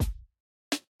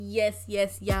Yes,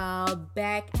 y'all.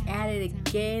 Back at it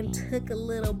again. Took a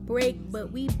little break,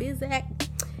 but we busy.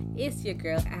 It's your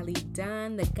girl, Ali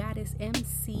Don, the Goddess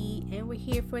MC, and we're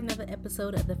here for another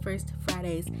episode of the First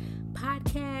Fridays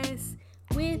podcast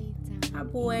with our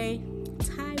boy,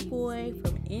 Ty Boy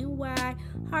from NY,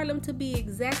 Harlem to be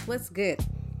exact. What's good?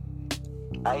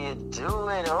 How you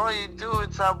doing? How you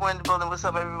doing? Top Boy in the building. What's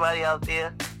up, everybody out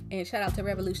there? And shout out to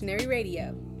Revolutionary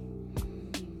Radio.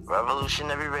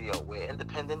 Revolutionary Radio, where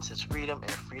independence is freedom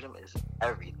and freedom is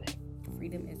everything.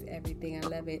 Freedom is everything. I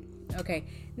love it. Okay.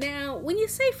 Now, when you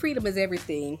say freedom is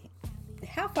everything,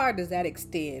 how far does that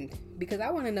extend? Because I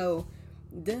want to know,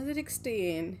 does it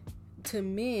extend to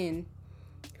men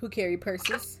who carry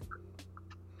purses?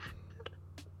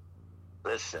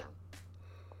 Listen.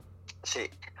 See,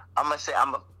 I'm going to say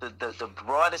the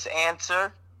broadest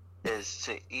answer is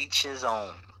to each his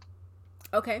own.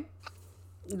 Okay.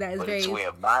 That is but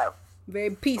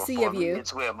very PC of you.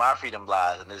 It's where my freedom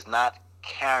lies, and it's not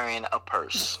carrying a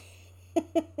purse.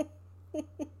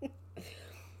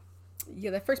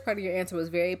 Yeah, the first part of your answer was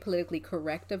very politically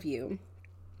correct of you,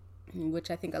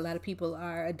 which I think a lot of people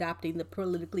are adopting the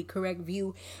politically correct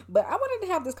view. But I wanted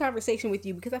to have this conversation with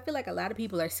you because I feel like a lot of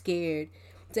people are scared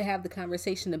to have the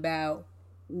conversation about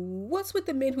what's with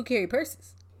the men who carry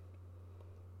purses.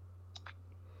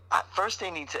 First, they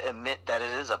need to admit that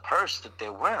it is a purse that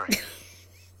they're wearing.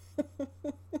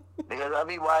 Because I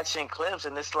be watching clips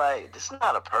and it's like, this is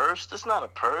not a purse. This is not a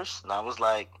purse. And I was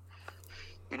like,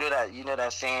 you know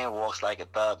that saying, walks like a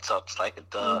thug, talks like a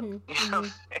thug. Mm-hmm, you know what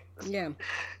I'm saying? Yeah.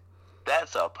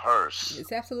 That's a purse.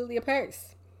 It's absolutely a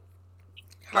purse.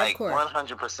 Hardcore. Like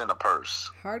 100% a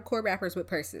purse. Hardcore rappers with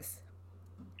purses.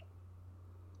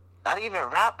 Not even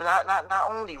not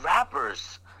only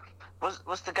rappers.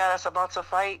 What's the guy that's about to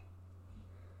fight?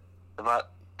 The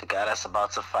guy that's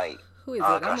about to fight. Who is it?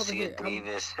 I'm Garcia over here.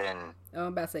 Davis and I'm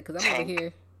about to say, because I'm over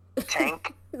here.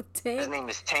 Tank. Tank? His name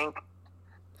is Tank.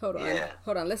 Hold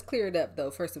on. Let's clear it up, though,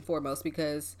 first and foremost,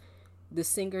 because the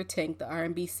singer Tank, the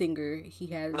R&B singer, he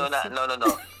has... No. No.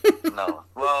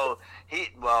 Well,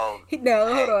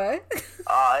 No, hold on.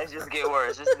 Oh, it's just get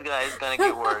worse. It's gonna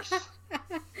get worse.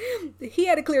 He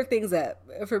had to clear things up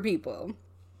for people.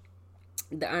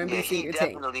 The R&B singer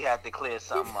Tank. He definitely had to clear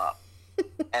something up.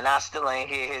 And I still ain't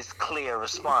hear his clear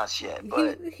response yet.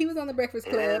 But he was on the Breakfast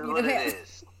Club. It is what it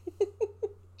is.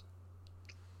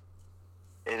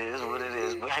 It is what it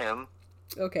is with him.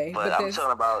 Okay. But I'm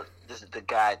talking about this is the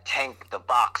guy Tank, the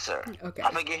boxer. Okay.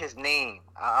 I forget his name.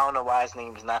 I don't know why his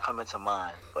name is not coming to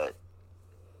mind. But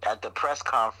at the press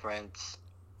conference,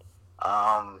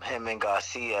 him and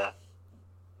Garcia,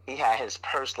 he had his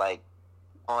purse like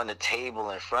on the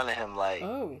table in front of him, like.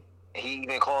 Oh. He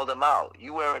even called him out.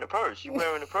 You wearing a purse? You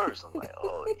wearing a purse? I'm like,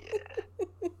 oh yeah,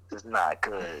 this is not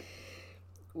good.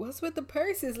 What's with the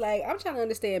purses? Like, I'm trying to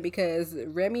understand because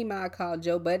Remy Ma called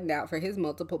Joe Budden out for his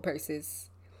multiple purses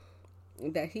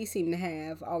that he seemed to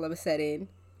have all of a sudden,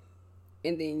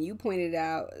 and then you pointed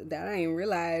out that I didn't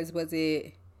realize, was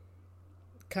it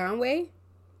Conway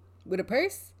with a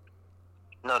purse?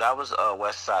 No, that was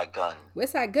West Side Gun.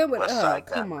 West Side Gun with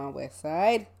come on, West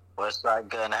Side. West Side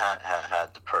Gun had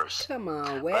the purse. Come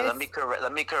on, West. But let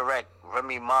me correct.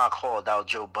 Remy Ma called out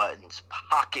Joe Budden's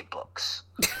pocketbooks,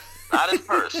 not his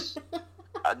purse.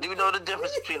 I do know the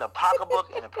difference between a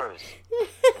pocketbook and a purse.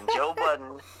 And Joe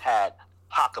Budden had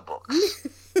pocketbooks.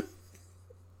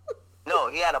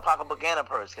 No, he had a pocketbook and a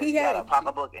purse. He had a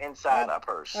pocketbook inside a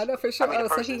purse. I know for sure. A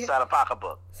purse inside a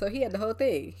pocketbook. So he had the whole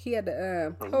thing. He had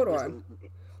the hold on.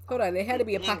 There had to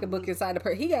be a pocketbook inside the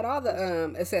purse. He got all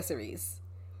the accessories.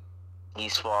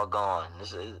 He's far gone.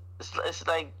 It's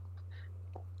like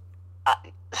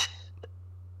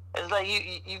it's like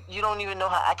you don't even know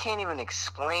how. I can't even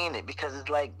explain it because it's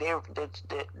like they're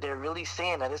really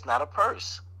saying that it's not a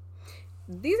purse.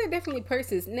 These are definitely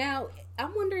purses. Now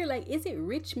I'm wondering, like, is it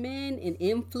rich men and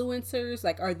influencers?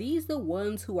 Like, are these the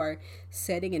ones who are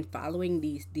setting and following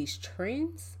these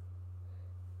trends?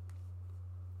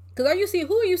 Because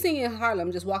who are you seeing in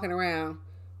Harlem just walking around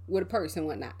with a purse and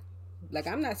whatnot? Like,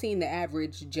 I'm not seeing the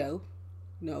average Joe,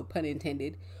 no pun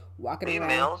intended, walking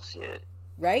Females, around. Yeah.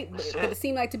 Right? But it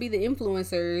seemed like to be the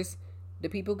influencers, the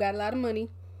people who got a lot of money,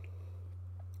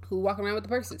 who walk around with the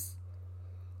purses.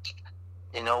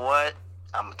 You know what?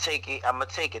 I'm gonna take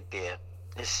it there.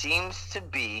 It seems to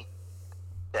be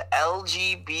the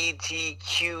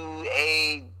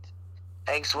LGBTQA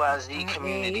XYZ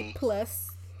community plus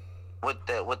with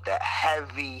the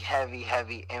heavy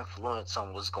influence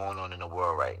on what's going on in the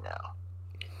world right now.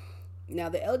 Now,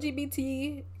 the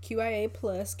LGBTQIA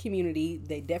plus community,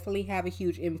 they definitely have a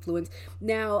huge influence.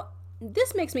 Now,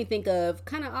 this makes me think of,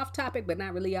 kind of off topic, but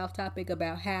not really off topic,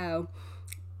 about how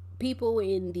people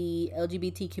in the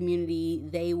LGBT community,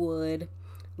 they would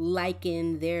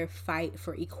liken their fight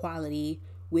for equality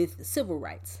with civil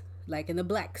rights, like in the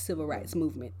Black civil rights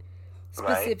movement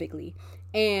specifically.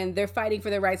 Right. And they're fighting for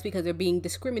their rights because they're being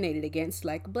discriminated against,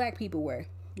 like Black people were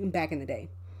back in the day.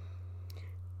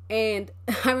 And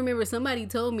I remember somebody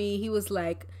told me, he was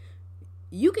like,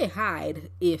 you can hide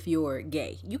if you're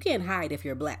gay. You can't hide if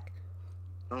you're Black.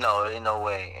 No, ain't no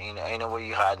way. Ain't no way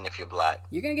you hiding if you're Black.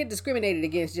 You're going to get discriminated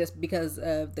against just because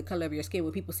of the color of your skin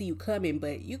when people see you coming.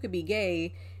 But you could be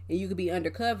gay and you could be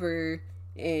undercover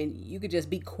and you could just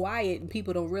be quiet and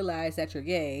people don't realize that you're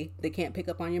gay. They can't pick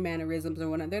up on your mannerisms or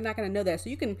whatnot. They're not going to know that. So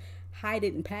you can hide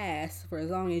it and pass for as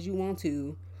long as you want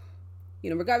to. You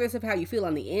know, regardless of how you feel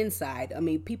on the inside. I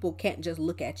mean, people can't just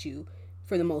look at you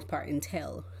for the most part and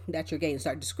tell that you're gay and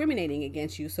start discriminating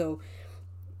against you. So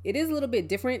it is a little bit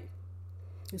different.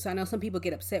 So I know some people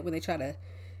get upset when they try to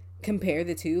compare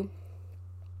the two.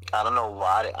 I don't know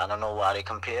why they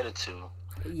compare the two.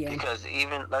 Yeah. Because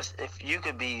even if you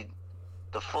could be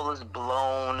the fullest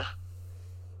blown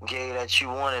gay that you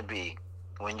want to be,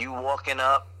 when you walking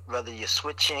up, whether you're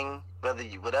switching,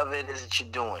 whatever it is that you're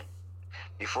doing,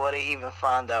 before they even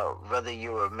find out whether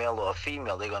you're a male or a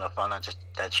female, they're gonna find out just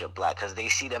that you're Black because they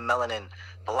see the melanin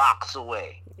blocks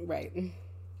away. Right.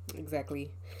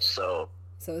 Exactly. So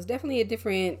it's definitely a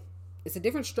different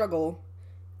struggle,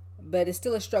 but it's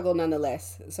still a struggle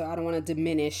nonetheless. So I don't want to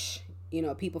diminish,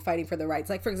 people fighting for the rights.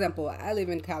 Like, for example, I live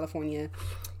in California,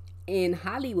 in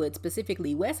Hollywood,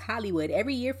 specifically West Hollywood.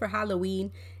 Every year for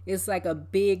Halloween, it's like a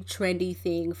big trendy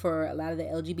thing for a lot of the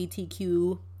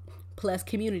LGBTQ plus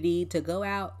community to go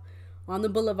out on the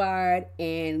boulevard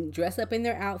and dress up in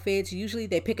their outfits. Usually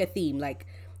they pick a theme, like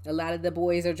a lot of the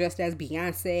boys are dressed as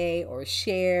Beyonce or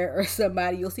Cher or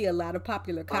somebody. You'll see a lot of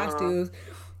popular costumes.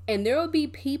 And there will be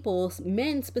people,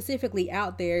 men specifically,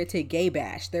 out there to gay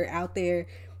bash. They're out there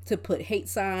to put hate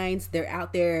signs. They're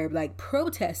out there like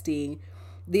protesting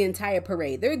the entire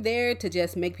parade. They're there to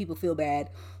just make people feel bad.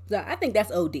 So I think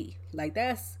that's OD. Like,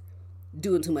 that's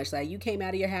doing too much. Like, you came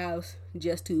out of your house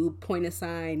just to point a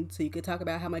sign so you could talk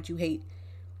about how much you hate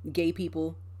gay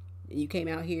people. And you came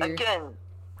out here. Again,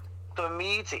 for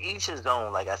me, to each his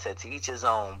own, like I said, to each his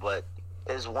own. But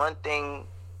it's one thing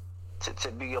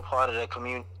to be a part of the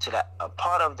community, a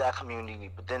part of that community.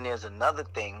 But then there's another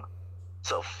thing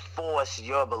to force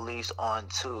your beliefs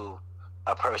onto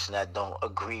a person that don't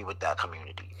agree with that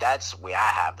community. That's where I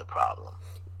have the problem.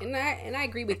 And I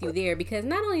agree with you there, because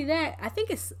not only that, I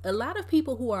think it's a lot of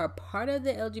people who are a part of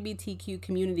the LGBTQ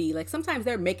community. Like, sometimes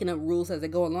they're making up rules as they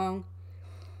go along,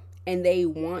 and they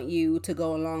want you to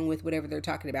go along with whatever they're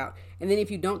talking about. And then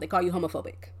if you don't, they call you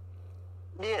homophobic.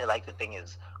 Yeah, like the thing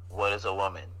is, what is a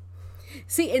woman?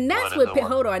 See, and that's what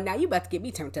hold on, now you about to get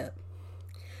me turned up.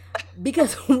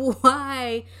 Because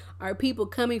why are people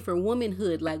coming for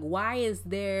womanhood? Like, why is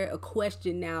there a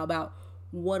question now about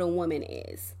what a woman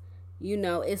is?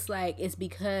 It's like, it's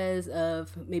because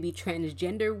of maybe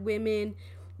transgender women.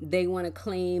 They want to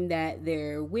claim that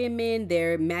they're women.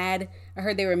 They're mad. I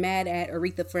heard they were mad at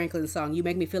Aretha Franklin's song, "You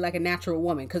Make Me Feel Like a Natural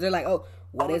Woman." Because they're like,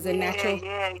 what is a natural?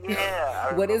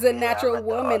 Yeah. What is a natural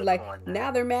woman? Like,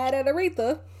 now they're mad at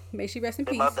Aretha. May she rest in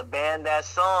peace. About to ban that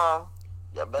song.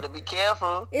 You better be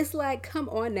careful. It's like, come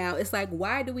on now. It's like,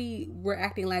 why we're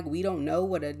acting like we don't know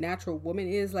what a natural woman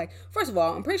is? Like, first of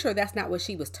all, I'm pretty sure that's not what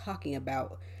she was talking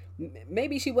about.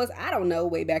 Maybe she was, I don't know,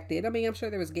 way back then. I mean, I'm sure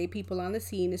there was gay people on the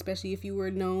scene, especially if you were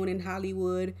known in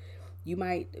Hollywood. You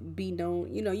might be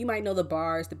known, you might know the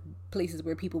bars, the places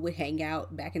where people would hang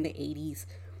out back in the 80s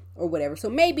or whatever. So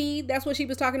maybe that's what she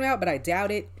was talking about, but I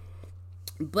doubt it.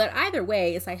 But either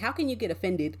way, it's like, how can you get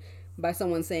offended by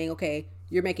someone saying, okay,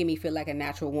 you're making me feel like a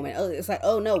natural woman? Oh, it's like,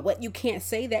 oh no, what? You can't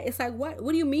say that. It's like, what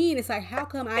do you mean? It's like, how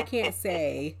come I can't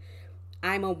say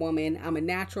I'm a woman, I'm a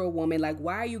natural woman? Like,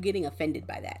 why are you getting offended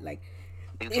by that? Like,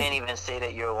 you can't even say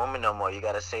that you're a woman no more. You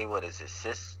gotta say, what is it?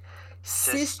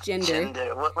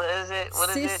 Cisgender. What is it? What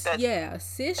is it?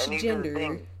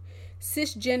 Cisgender.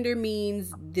 Cisgender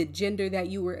means the gender that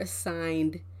you were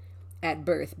assigned at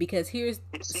birth. Because here's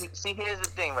the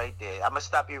thing right there. I'm gonna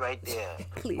stop you right there.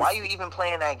 Please. Why are you even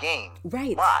playing that game?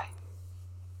 Right. Why?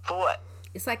 For what?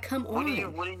 It's like, come on. What do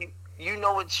you? You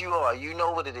know what you are. You know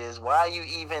what it is. Why are you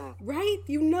even... Right?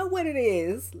 You know what it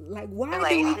is. Like, why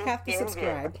do we have to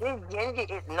subscribe?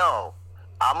 No.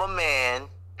 I'm a man,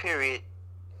 period.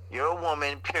 You're a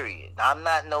woman, period. I'm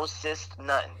not no cis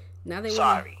nothing.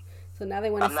 Sorry. So now they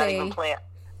want to say...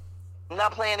 I'm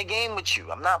not playing the game with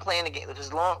you. I'm not playing the game.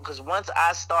 Because once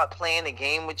I start playing the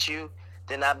game with you,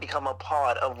 then I become a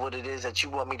part of what it is that you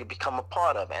want me to become a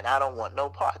part of, and I don't want no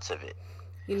parts of it.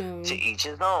 You know, To each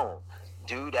his own.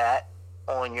 Do that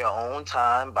on your own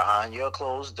time, behind your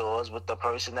closed doors, with the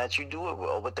person that you do it with,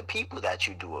 or with the people that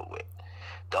you do it with.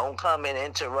 Don't come and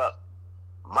interrupt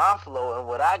my flow and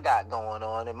what I got going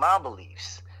on and my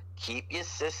beliefs. Keep your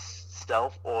cis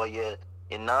self or your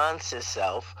non-cis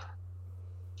self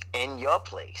in your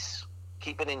place.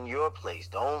 Keep it in your place.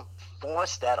 Don't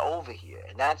force that over here.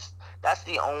 And that's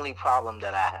the only problem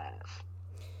that I have.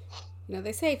 you know,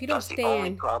 they say if you don't That's the only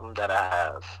stand, problem that I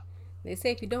have. they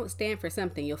say if you don't stand for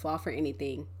something, you'll fall for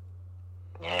anything.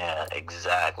 Yeah,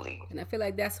 exactly. And I feel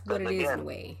like that's what Because it is in a again,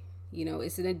 way. You know,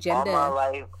 it's an all my agenda.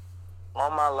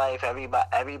 life,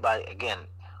 everybody, again,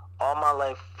 all my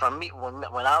life, from me,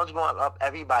 when I was growing up,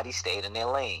 everybody stayed in their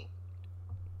lane.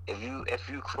 If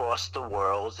you crossed the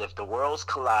worlds, if the worlds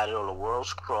collided or the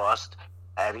worlds crossed,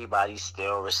 everybody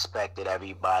still respected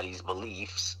everybody's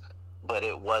beliefs, but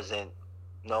it wasn't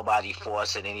nobody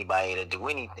forcing anybody to do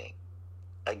anything.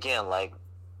 Again, like,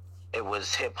 it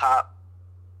was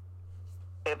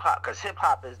because hip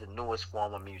hop is the newest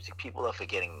form of music. People are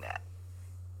forgetting that.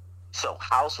 So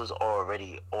house was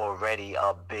already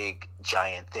a big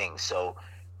giant thing. So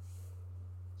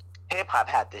hip hop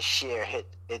had to share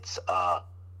its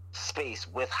space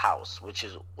with house, which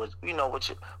was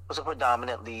a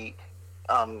predominantly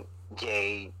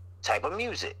gay type of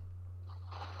music.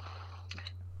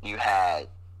 You had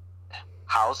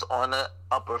house on the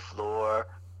upper floor,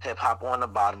 hip hop on the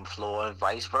bottom floor, and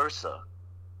vice versa.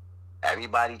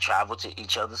 Everybody traveled to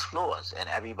each other's floors, and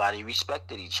everybody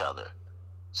respected each other.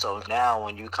 So now,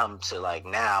 when you come to like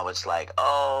now, it's like,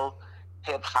 oh,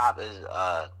 hip hop is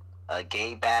a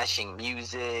gay bashing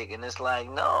music, and it's like,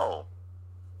 no,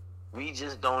 we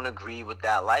just don't agree with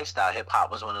that lifestyle. Hip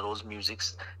hop was one of those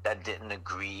musics that didn't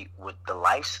agree with the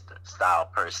lifestyle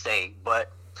per se,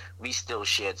 but we still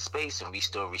shared space and we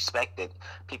still respected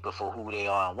people for who they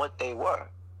are and what they were.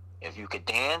 If you could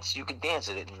dance, you could dance.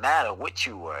 It didn't matter what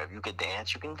you were. If you could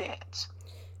dance, you can dance.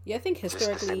 Yeah, I think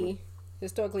historically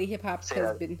hip hop Say has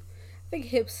that. been. I think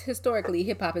historically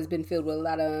hip hop has been filled with a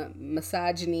lot of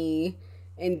misogyny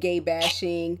and gay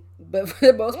bashing, but for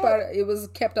the most Yeah. part, it was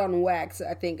kept on wax.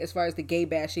 I think as far as the gay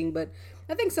bashing, but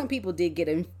I think some people did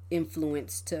get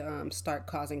influenced to start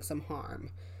causing some harm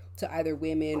to either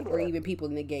women or Yeah. even people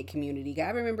in the gay community. I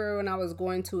remember when I was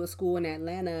going to a school in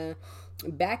Atlanta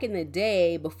back in the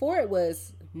day, before it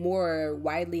was more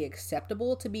widely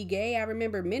acceptable to be gay. I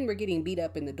remember men were getting beat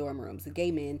up in the dorm rooms. The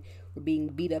gay men were being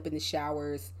beat up in the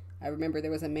showers. I remember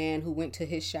there was a man who went to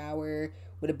his shower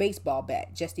with a baseball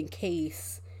bat just in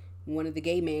case one of the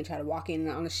gay men tried to walk in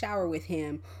on a shower with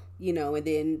him, you know, and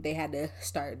then they had to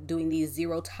start doing these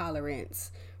zero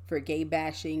tolerance for gay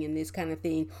bashing and this kind of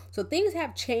thing. So things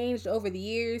have changed over the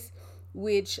years,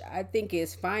 which I think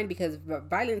is fine because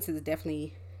violence is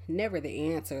definitely never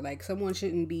the answer. Like, someone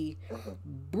shouldn't be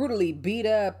brutally beat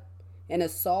up and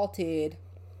assaulted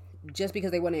just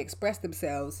because they want to express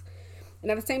themselves. And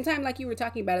at the same time, like you were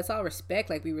talking about, it's all respect.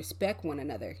 Like, we respect one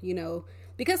another, you know,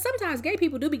 because sometimes gay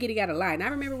people do be getting out of line. I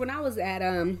remember when I was at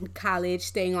college,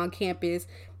 staying on campus,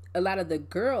 a lot of the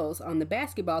girls on the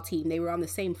basketball team, they were on the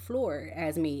same floor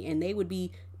as me, and they would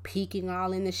be peeking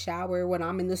all in the shower when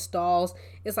I'm in the stalls.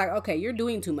 It's like, okay, you're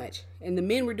doing too much. And the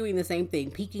men were doing the same thing,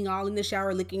 peeking all in the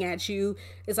shower, looking at you.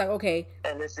 It's like, okay.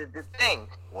 And this is the thing.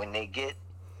 When they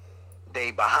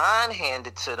behind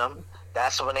handed to them,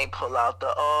 that's when they pull out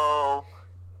the, oh,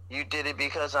 you did it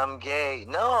because I'm gay.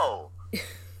 No.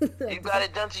 You got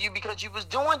it done to you because you was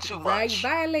doing too much.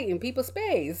 Violating people's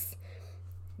space.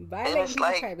 Violating people's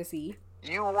like, privacy.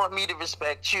 You want me to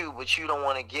respect you, but you don't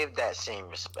want to give that same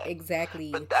respect.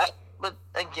 Exactly. But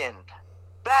again,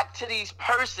 back to these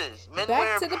purses. Men back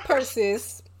wear to the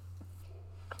purses.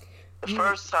 The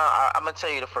first time, I'm gonna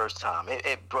tell you the first time,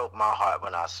 it broke my heart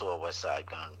when I saw West Side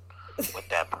Gun with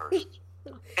that purse.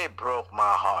 It broke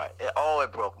my heart.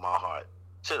 It broke my heart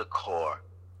to the core.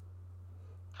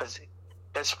 Because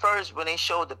at first, when they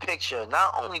showed the picture,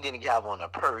 not only did he have on a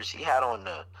purse, he had on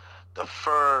the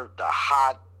fur, the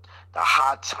hot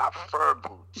top fur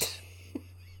boots.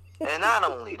 And not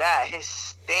only that, his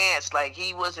stance, like,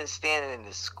 he wasn't standing in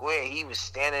the square, he was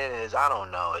standing in his, I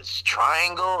don't know, his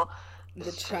triangle.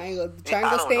 The triangle I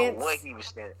don't stance. know what he was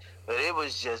standing, but it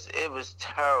was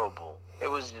terrible. It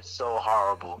was just so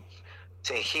horrible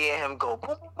to hear him go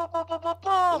boom, boom, boom, boom, boom,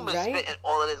 boom, and Right. spitting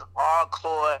all of this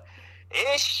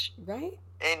hardcore-ish. Right.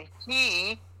 And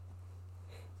he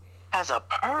has a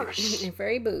purse. And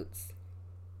furry boots.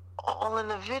 All in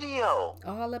the video.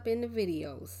 All up in the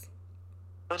videos.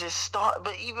 But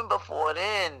even before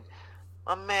then,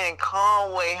 My man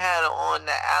Conway had on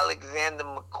the Alexander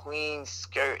McQueen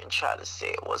skirt and tried to say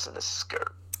it wasn't a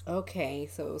skirt. Okay,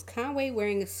 so it was Conway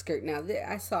wearing a skirt. Now,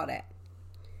 I saw that.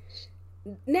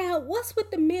 Now, what's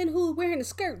with the men who are wearing the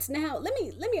skirts? Now, let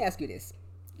me ask you this.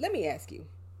 Let me ask you.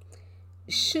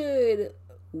 Should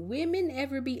women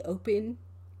ever be open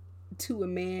to a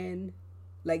man,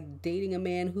 like dating a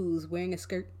man who's wearing a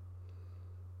skirt?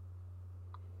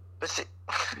 But see,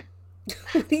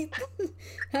 What do you,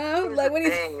 huh? here's Like, the what do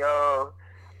you? thing, yo.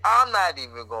 I'm not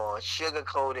even going to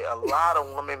sugarcoat it. A lot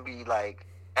of women be like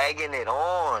egging it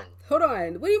on. Hold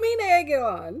on. What do you mean they egg it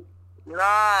on?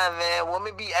 Nah, man.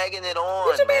 Women be egging it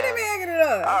What on, you mean man. they be egging it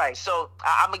on? All right, so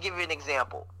I'm gonna give you an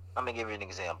example. I'll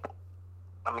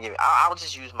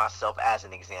just use myself as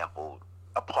an example,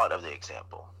 a part of the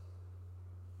example.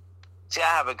 See, I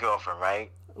have a girlfriend, right?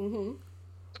 Mm-hmm.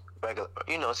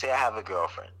 Regular, say I have a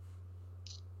girlfriend,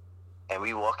 and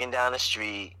we walking down the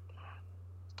street,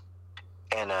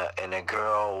 and a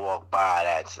girl walk by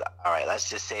that's all right. Let's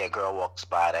just say a girl walks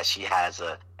by that she has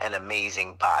an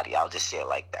amazing body. I'll just say it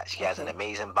like that. She has an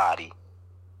amazing body,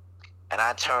 and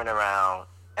I turn around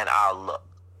and I'll look.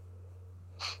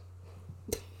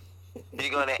 You're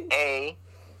gonna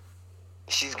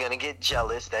she's gonna get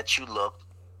jealous that you looked.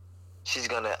 She's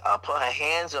gonna put her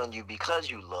hands on you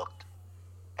because you looked,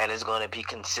 and it's gonna be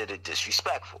considered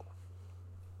disrespectful.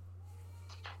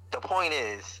 The point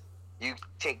is, you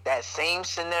take that same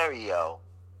scenario,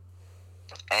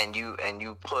 and you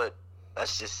put,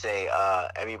 let's just say,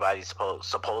 everybody's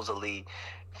supposedly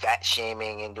fat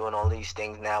shaming and doing all these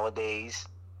things nowadays,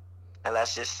 and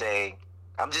let's just say,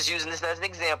 I'm just using this as an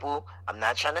example. I'm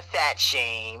not trying to fat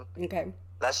shame. Okay.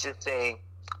 Let's just say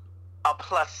I'll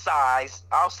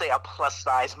say a plus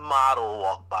size model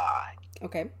walk by.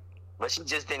 Okay. But she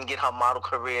just didn't get her model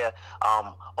career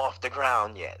off the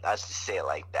ground yet. Let's just say it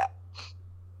like that.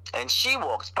 And she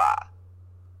walks by.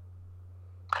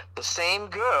 The same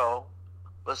girl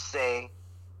will say,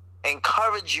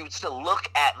 encourage you to look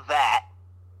at that.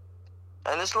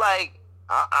 And it's like,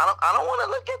 I don't want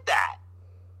to look at that.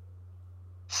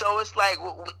 So it's like,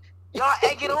 y'all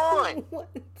egg it on. What?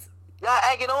 Y'all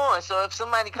egg it on. So if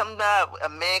somebody comes by, a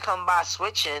man come by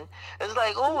switching, it's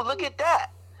like, ooh, look at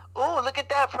that. Ooh, look at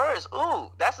that purse.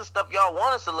 Ooh, that's the stuff y'all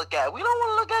want us to look at. We don't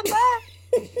want to look at that.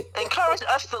 Encourage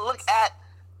us to look at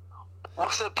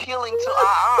what's appealing to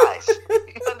our eyes.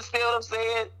 You understand what I'm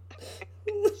saying?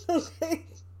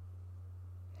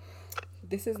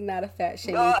 This is not a fat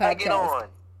shaming Y'all podcast. egg it on.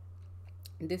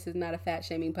 This is not a fat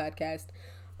shaming podcast.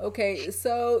 Okay,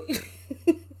 so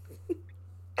and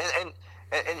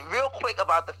real quick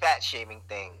about the fat shaming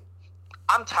thing.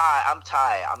 I'm tired. Hold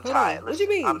on. What you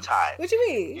mean? I'm tired. What you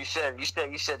mean? You said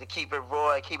to keep it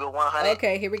raw and keep it 100.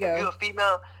 Okay, here we go. If you're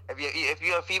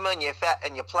a female, and you're fat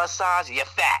and you're plus size, you're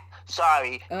fat.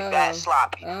 Sorry, you're fat,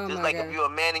 sloppy. Just like God. If you're a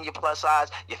man and you're plus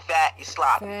size, you're fat, you're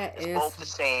sloppy. It's both the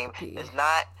same. It's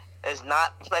not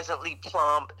pleasantly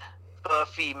plump for a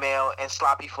female and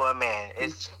sloppy for a man.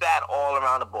 It's fat all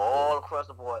around the board, all across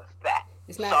the board. Fat.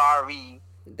 It's not, sorry.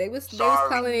 They was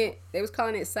calling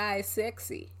it size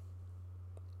sexy.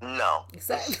 No, it's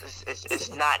not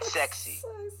sexy.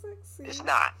 It's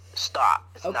not. Stop.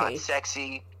 It's not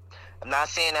sexy. I'm not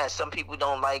saying that some people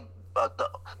don't like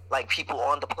people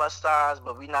on the plus size,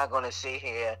 but we're not gonna sit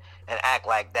here and act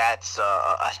like that's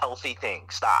a healthy thing.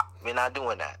 Stop. We're not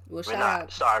doing that. Well, we're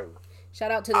not. Sorry. Shout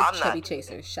out to the chubby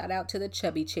chasers. Shout out to the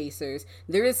chubby chasers.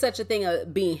 There is such a thing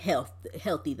of being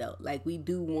healthy though. Like we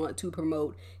do want to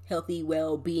promote healthy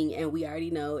well-being, and we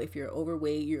already know if you're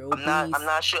overweight, you're obese. I'm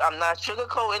not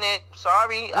sugarcoating it.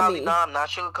 Sorry, I'm not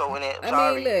sugarcoating it.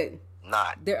 Sorry. Look,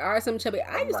 not. There are some chubby.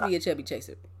 I used to be a chubby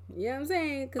chaser. You know what I'm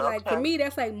saying? Because like for me,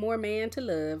 that's like more man to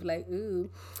love. Like ooh.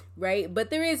 Right, but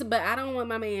I don't want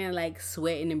my man like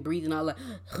sweating and breathing all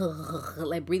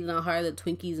like breathing all hard. The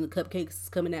Twinkies and the cupcakes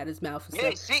coming out his mouth.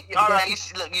 Yeah, see, all right. You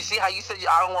see how you said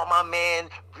I don't want my man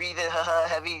breathing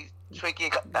heavy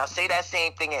Twinkie. Now say that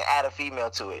same thing and add a female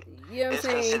to it. You know what I'm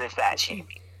saying? It's considered fat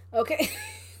shaming. Okay.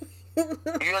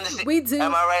 You understand? We do.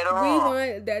 Am I right or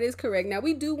wrong? That is correct. Now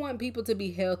we do want people to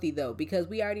be healthy though, because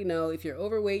we already know if you're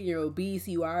overweight, you're obese,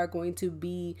 you are going to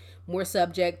be more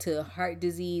subject to heart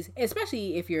disease,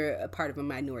 especially if you're a part of a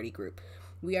minority group.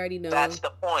 We already know. That's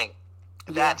the point.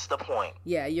 That's the point.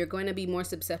 Yeah, you're going to be more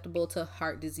susceptible to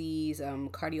heart disease,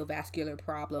 cardiovascular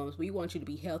problems. We want you to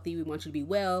be healthy. We want you to be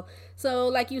well. So,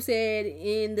 like you said,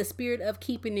 in the spirit of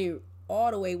keeping it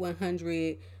all the way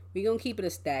 100. We're going to keep it a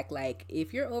stack. Like,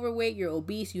 if you're overweight, you're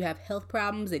obese, you have health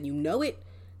problems, and you know it,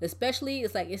 especially,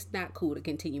 it's like, it's not cool to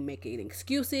continue making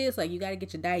excuses. Like, you got to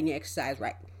get your diet and your exercise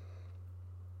right.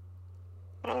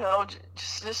 You know,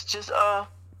 just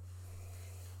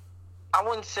I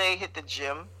wouldn't say hit the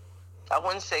gym. I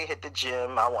wouldn't say hit the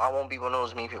gym. I won't be one of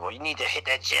those mean people. You need to hit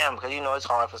that gym because it's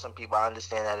hard for some people. I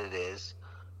understand that it is.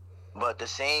 But the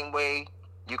same way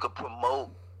you could promote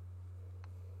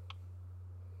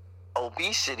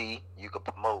obesity, you could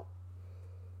promote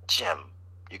gym.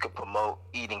 You could promote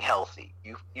eating healthy.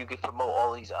 You could promote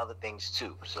all these other things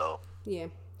too. So Yeah.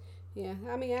 Yeah.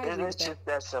 I mean, I agree with it's that. just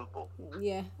that simple.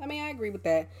 Yeah. I mean, I agree with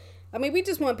that. I mean, we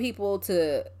just want people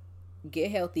to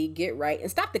get healthy, get right, and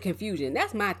stop the confusion.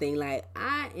 That's my thing. Like,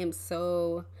 I am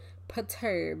so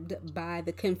perturbed by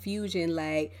the confusion.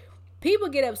 Like, people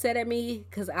get upset at me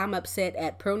because I'm upset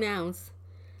at pronouns.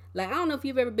 Like, I don't know if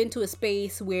you've ever been to a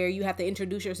space where you have to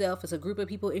introduce yourself as a group of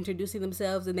people introducing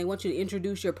themselves and they want you to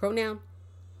introduce your pronoun.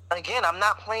 Again, I'm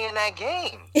not playing that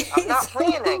game. I'm not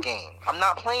playing that game. I'm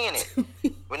not playing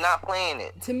it. We're not playing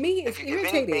it. To me, it's irritating.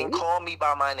 If anything, call me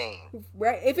by my name.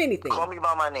 Right? If anything, call me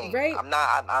by my name. Right? I'm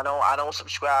not. I don't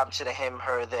subscribe to the him,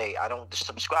 her, they. I don't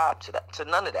subscribe to that. To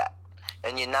none of that.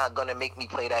 And you're not gonna make me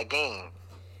play that game.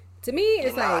 To me,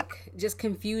 it's like just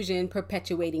confusion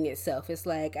perpetuating itself. It's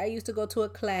like I used to go to a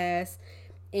class,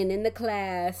 and in the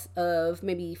class of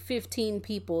maybe 15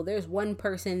 people, there's one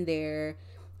person there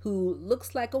who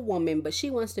looks like a woman, but she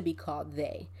wants to be called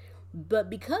they. But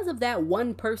because of that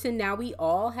one person, now we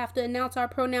all have to announce our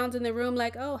pronouns in the room.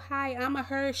 Like, oh, hi, I'm a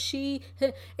her, she.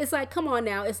 It's like, come on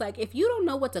now. It's like, if you don't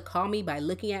know what to call me by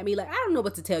looking at me, like, I don't know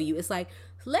what to tell you. It's like,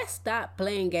 let's stop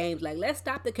playing games. Like, let's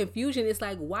stop the confusion. It's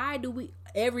like, why do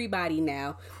everybody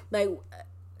now, like,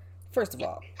 first of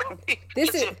all,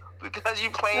 because you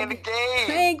playing the game.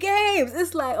 Playing games.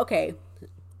 It's like, okay,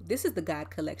 this is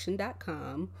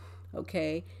thegodcollection.com.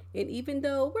 Okay, and even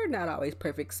though we're not always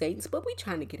perfect saints, but we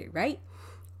trying to get it right,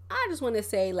 I just want to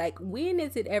say, like, when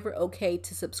is it ever okay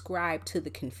to subscribe to the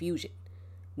confusion?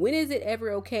 When is it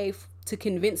ever okay to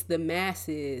convince the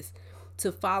masses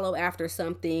to follow after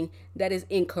something that is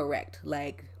incorrect?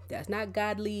 Like, that's not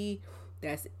godly,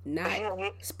 that's not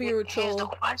spiritual. Here's the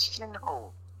question,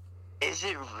 though. Is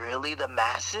it really the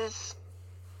masses?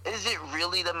 Is it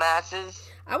really the masses?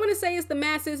 I want to say it's the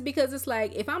masses because it's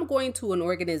like, if I'm going to an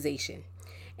organization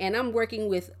and I'm working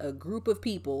with a group of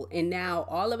people, and now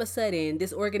all of a sudden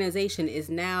this organization is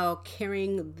now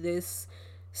carrying this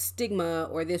stigma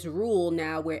or this rule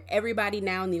now where everybody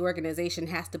now in the organization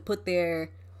has to put their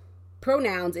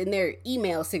pronouns in their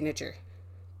email signature.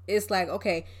 It's like,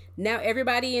 okay, now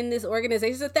everybody in this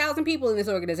organization, there's 1,000 people in this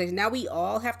organization. Now we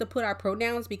all have to put our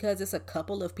pronouns because it's a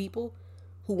couple of people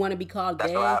who want to be called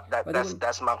they.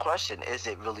 That's my question. Is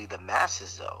it really the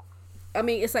masses, though? I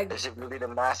mean, it's like, is it really the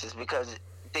masses? Because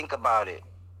think about it.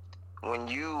 When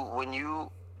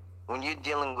you're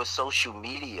dealing with social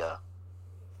media,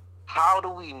 how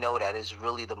do we know that it's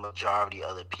really the majority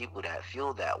of the people that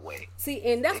feel that way? See,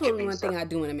 and that's one thing I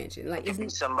do want to mention. Like, it could be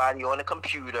somebody on a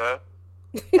computer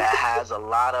that has a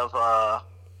lot of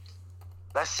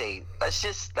let's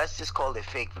just call it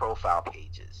fake profile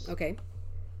pages. Okay.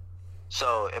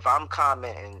 So if I'm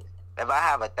commenting, if I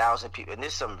have 1,000 people, and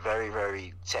there's some very,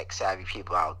 very tech savvy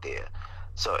people out there.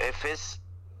 So if it's,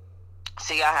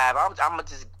 I'm gonna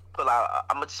just put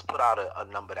out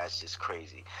a number that's just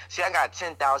crazy. See, I got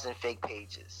 10,000 fake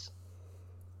pages,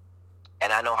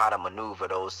 and I know how to maneuver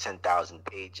those 10,000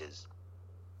 pages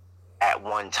at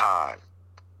one time.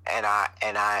 And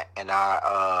I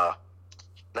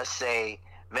let's say,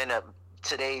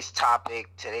 today's topic,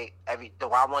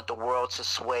 I want the world to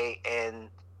sway in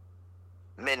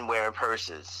men wearing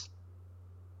purses.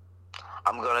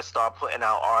 I'm going to start putting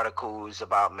out articles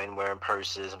about men wearing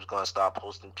purses. I'm going to start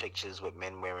posting pictures with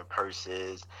men wearing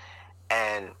purses.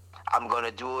 And I'm going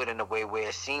to do it in a way where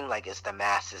it seems like it's the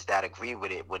masses that agree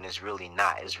with it when it's really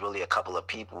not. It's really a couple of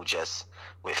people just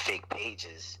with fake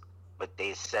pages. But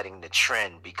they're setting the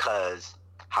trend because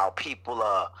how people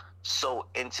are so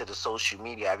into the social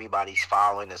media, everybody's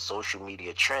following the social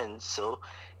media trends. So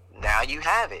now you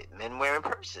have it, men wearing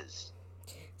purses.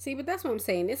 See, but that's what I'm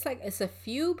saying. It's like, it's a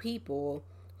few people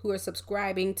who are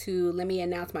subscribing to, let me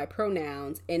announce my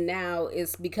pronouns, and now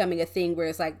it's becoming a thing where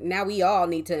it's like, now we all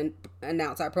need to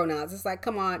announce our pronouns. It's like,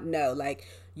 come on, no, like,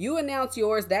 you announce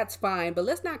yours, that's fine, but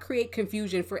let's not create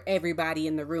confusion for everybody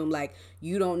in the room. Like,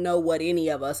 you don't know what any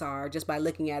of us are just by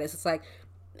looking at us. It's like,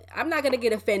 I'm not going to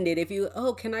get offended if you,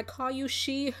 can I call you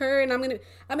she, her? And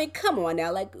come on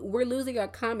now. Like, we're losing our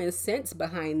common sense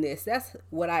behind this. That's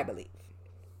what I believe.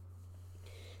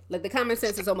 Like, the common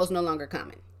sense is almost no longer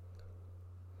common.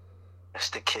 It's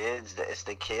the kids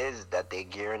that they're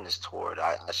gearing this toward.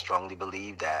 I strongly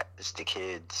believe that. It's the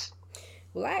kids.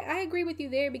 Well, I agree with you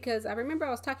there because I remember I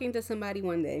was talking to somebody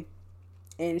one day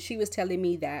and she was telling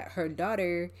me that her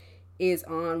daughter is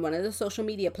on one of the social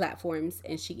media platforms,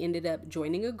 and she ended up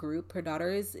joining a group. Her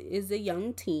daughter is a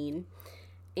young teen,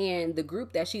 and the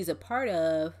group that she's a part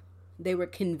of, they were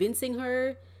convincing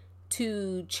her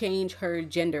to change her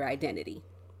gender identity.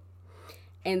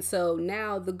 And so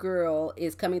now the girl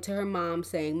is coming to her mom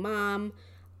saying, "Mom,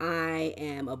 I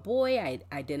am a boy. I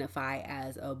identify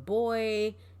as a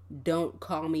boy. Don't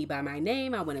call me by my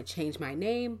name. I want to change my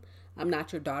name. I'm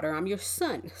not your daughter. I'm your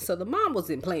son." So the mom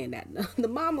wasn't playing that. The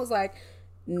mom was like,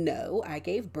 "No, I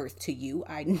gave birth to you.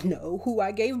 I know who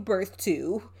I gave birth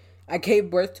to. I gave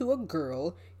birth to a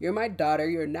girl. You're my daughter.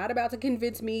 You're not about to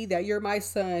convince me that you're my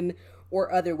son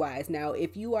or otherwise. Now,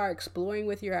 if you are exploring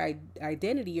with your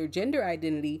identity, your gender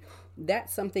identity,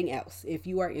 that's something else. If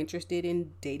you are interested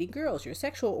in dating girls, your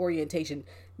sexual orientation,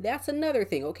 that's another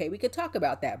thing. Okay, we could talk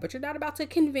about that, but you're not about to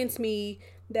convince me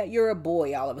that you're a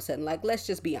boy all of a sudden. Like, let's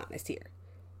just be honest here."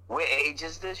 What age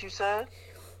is this, you said?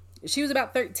 She was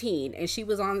about 13, and she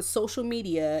was on social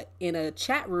media in a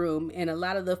chat room, and a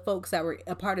lot of the folks that were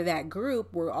a part of that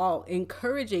group were all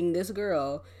encouraging this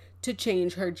girl to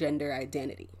change her gender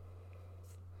identity.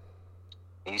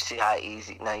 You see how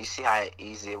easy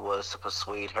it was to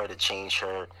persuade her to change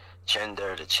her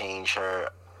gender, to change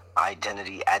her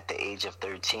identity at the age of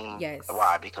 13? Yes.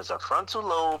 Why? Because her frontal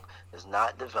lobe is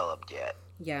not developed yet.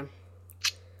 Yeah.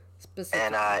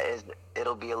 And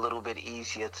it'll be a little bit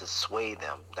easier to sway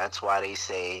them. That's why they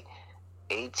say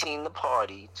 18 to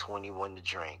party, 21 to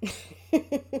drink.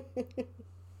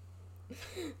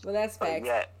 Well, that's facts.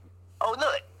 Yeah. Oh,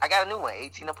 look, I got a new one.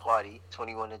 18 to party,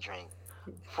 21 to drink.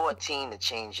 14 to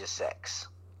change your sex.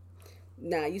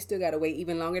 Nah, you still gotta wait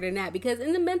even longer than that, because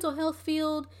in the mental health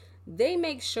field, they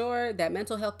make sure that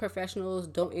mental health professionals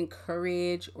don't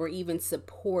encourage or even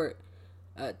support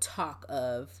talk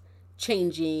of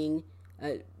changing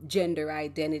gender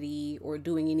identity or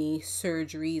doing any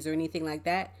surgeries or anything like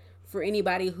that for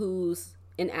anybody who's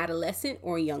an adolescent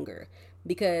or younger,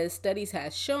 because studies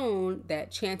have shown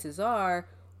that chances are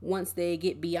once they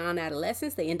get beyond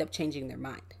adolescence, they end up changing their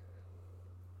mind.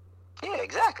 Yeah,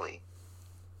 exactly.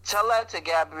 Tell that to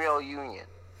Gabrielle Union.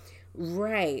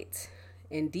 Right.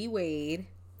 And D Wade.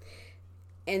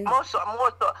 And more so,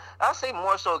 I'll say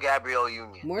more so Gabrielle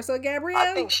Union. More so Gabrielle?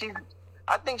 I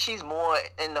think she's more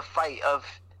in the fight of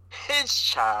his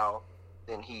child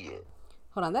than he is.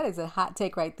 Hold on, that is a hot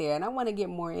take right there, and I want to get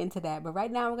more into that. But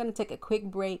right now, we're going to take a quick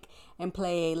break and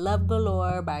play Love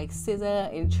Galore by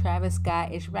SZA and Travis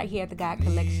Scott. It's right here at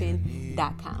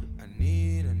theGodCollection.com. I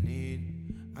need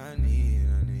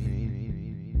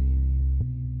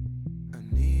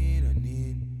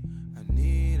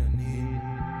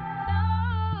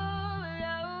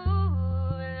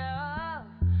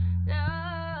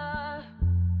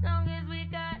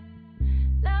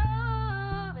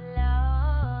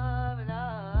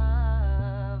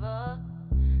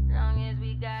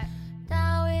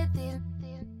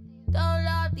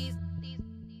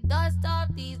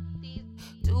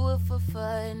for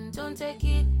fun, don't take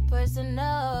it personally,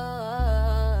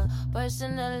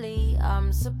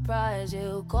 I'm surprised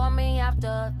you call me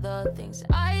after the things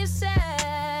I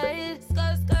said.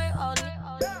 Skirt on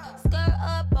it, skirt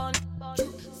up on it,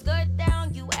 skirt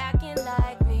down, you acting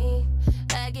like me,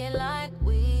 acting like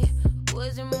we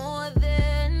wasn't more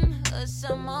than a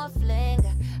summer fling.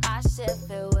 I said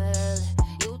farewell,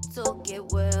 you took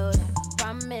it well,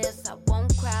 promise I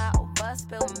won't cry over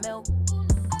spilled milk.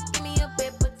 Give me a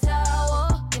paper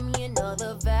towel, give me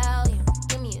another volume,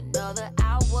 give me another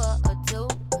hour or two,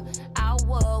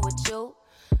 hour with you.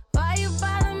 Why you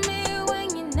bother me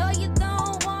when you know you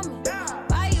don't want me?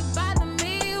 Why you bother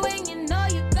me when you know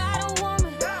you got a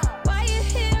woman? Why you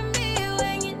hit me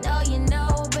when you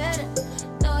know better?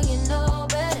 Know you know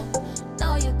better,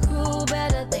 know your crew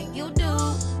better than you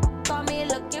do. Call me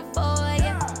looking for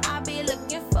you, I be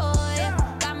looking for you.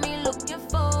 Got me looking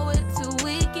forward to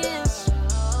weekends.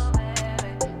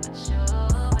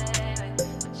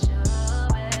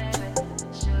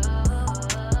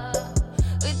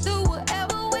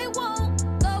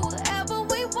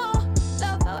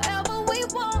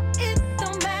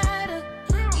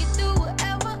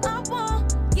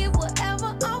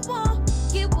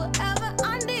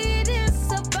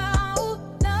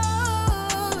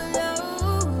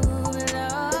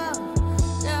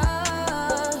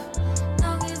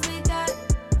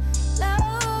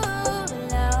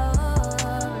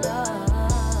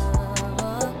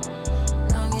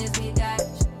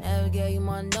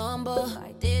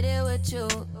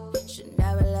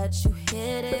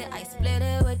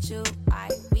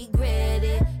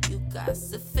 Got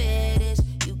a fetish,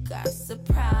 you got a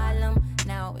problem,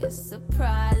 now it's a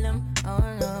problem, oh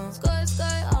no. Skirt,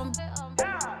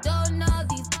 don't know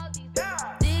these,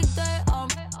 dig dirt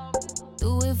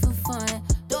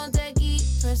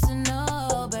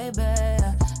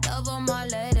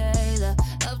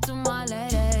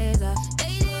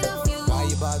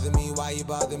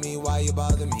me? Why you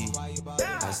bother me?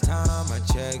 Last time I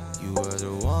checked, you were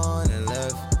the one that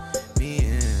left me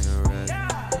in a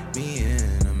wreck, me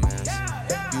in a mess.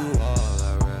 You all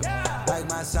I rep, like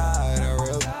my side I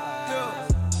rep.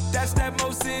 That's that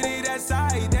Mo City, that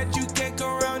side that you can't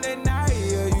go around at night.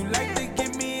 You like to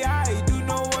give me eye, do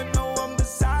no one know I'm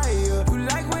beside you. You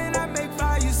like when I make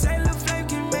fire, you say the flame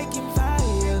can make him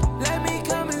fire. Let me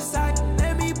come inside,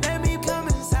 let me come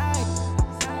inside.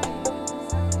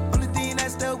 Only thing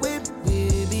that's stuck with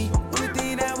me, only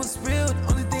thing that was real,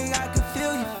 only thing I could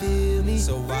feel, you feel me.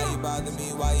 So why you bother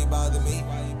me, why you bother me?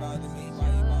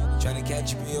 Tryna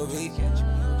catch a POV.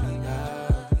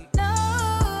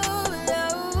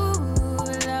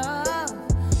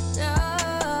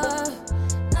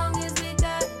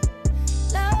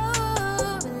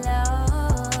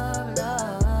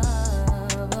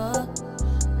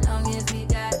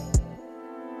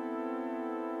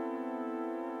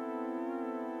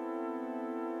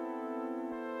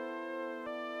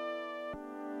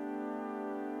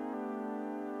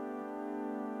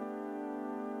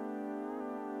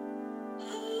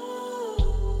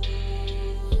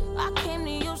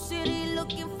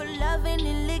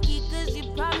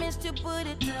 Put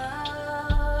it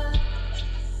down.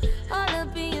 All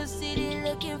up in your city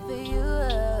looking for you,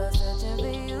 searching for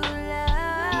you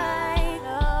like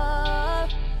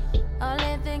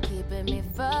only thing keeping me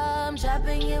from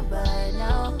dropping you right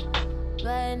now,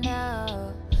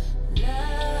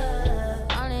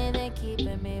 love. Only thing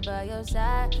keeping me by your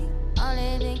side,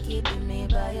 only thing keeping me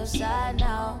by your side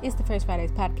now. It's the First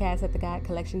Fridays podcast at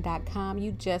thegodcollection.com.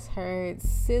 You just heard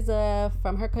SZA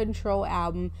from her Control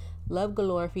album, Love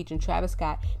Galore, featuring Travis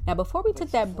Scott. Now, before we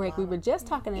took that break, we were just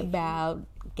talking about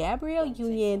Gabrielle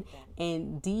Union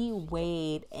and D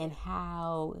Wade and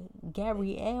how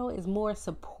Gabrielle is more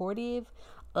supportive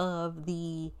of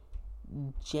the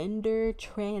gender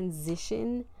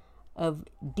transition of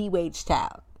D Wade's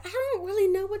child. I don't really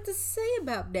know what to say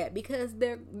about that because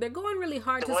they're going really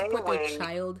hard to support their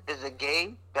child. Is a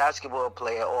gay basketball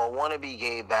player or a wannabe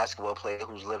gay basketball player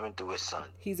who's living through his son.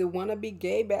 He's a wannabe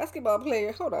gay basketball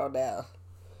player. Hold on now.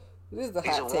 This is the hot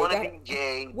take. He's a wannabe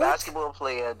gay basketball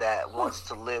player that wants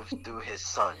to live through his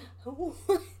son.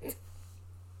 What?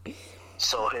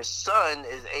 So his son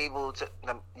is able to,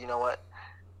 you know what?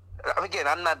 Again,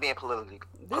 I'm not being politically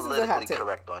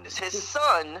correct on this. His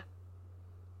son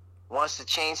wants to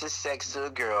change his sex to a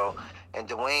girl, and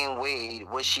Dwayne Wade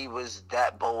wish he was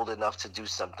that bold enough to do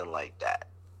something like that.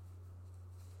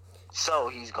 So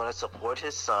he's going to support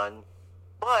his son.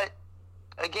 But,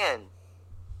 again,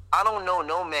 I don't know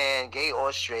no man, gay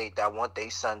or straight, that want their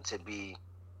son to be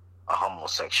a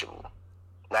homosexual.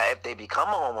 Now, if they become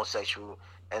a homosexual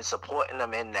and supporting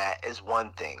them in that is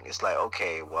one thing. It's like,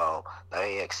 okay, well, let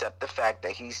me accept the fact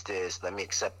that he's this. Let me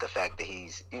accept the fact that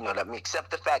he's, let me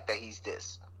accept the fact that he's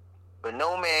this. But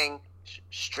no man,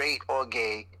 straight or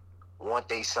gay, want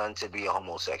their son to be a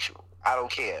homosexual. I don't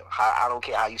care. I don't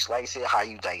care how you slice it, how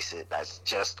you dice it. That's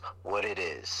just what it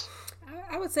is.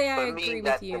 I would say I agree with you. For me,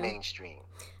 that's the mainstream.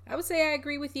 I would say I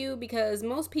agree with you because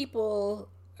most people,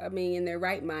 in their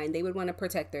right mind, they would want to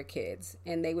protect their kids.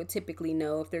 And they would typically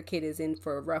know if their kid is in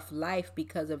for a rough life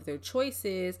because of their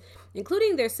choices,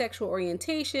 including their sexual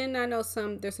orientation. I know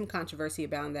there's some controversy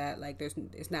about that. Like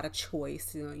it's not a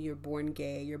choice. You're born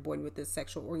gay, you're born with this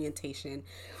sexual orientation.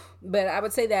 But I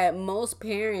would say that most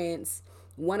parents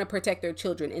want to protect their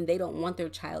children and they don't want their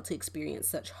child to experience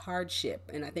such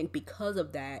hardship. And I think because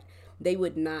of that, they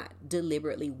would not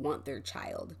deliberately want their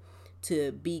child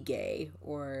to be gay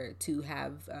or to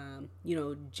have,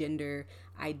 gender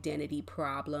identity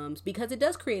problems, because it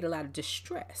does create a lot of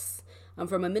distress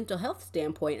from a mental health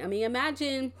standpoint.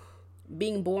 Imagine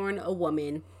being born a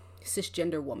woman,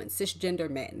 cisgender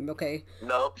man, okay?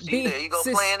 No, see, there you go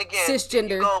playing again.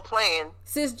 Cisgender. You go playing.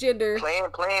 Cisgender. Playing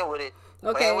with it.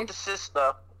 Okay. Playing with the cis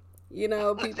stuff. There you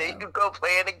go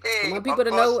playing the game. I want people to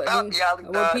know. I want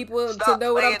people to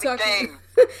know what I'm talking.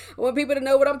 I want people to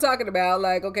know what I'm talking about.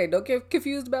 Like, okay, don't get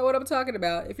confused about what I'm talking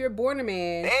about. If you're born a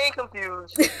man, they ain't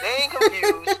confused.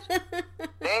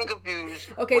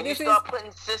 Okay, when you start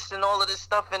putting cis and all of this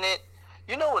stuff in it,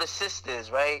 you know what a cyst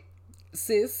is, right?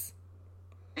 Cis.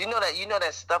 You know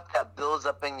that stuff that builds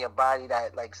up in your body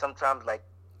that, like, sometimes, like,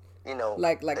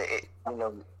 like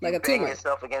a tumor.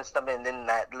 Yourself against something, and then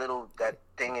that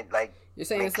thing, it like you're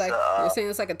saying it's like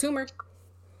a tumor,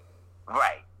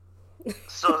 right?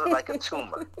 Sort of like a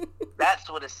tumor. That's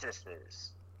what a cyst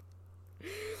is.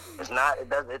 It's not.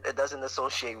 It doesn't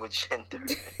associate with gender.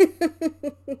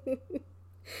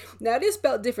 Now it is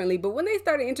spelled differently, but when they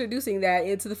started introducing that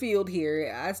into the field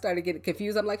here, I started getting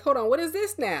confused. I'm like, hold on, what is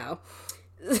this now?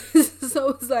 So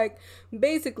it's like,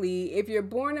 basically, if you're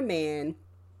born a man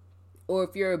or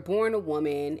if you're born a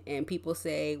woman and people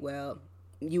say, well,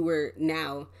 you were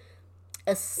now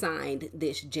assigned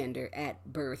this gender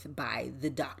at birth by the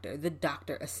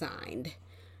doctor assigned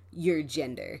your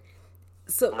gender.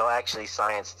 So no, actually,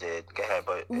 science did. Go ahead,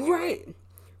 but anyway.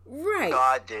 Right.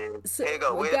 God did. So, Here you go.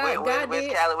 God Where's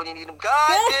did. Callie when you need him?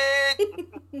 God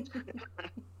did.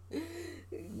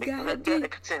 God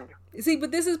did. Continue. See,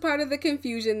 but this is part of the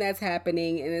confusion that's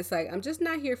happening, and it's like, I'm just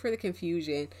not here for the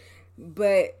confusion,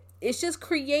 but it's just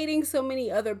creating so many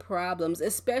other problems,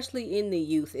 especially in the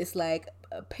youth. It's like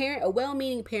a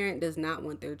well-meaning parent does not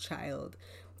want their child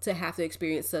to have to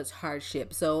experience such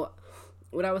hardship. So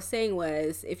what I was saying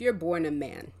was, if you're born a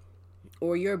man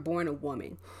or you're born a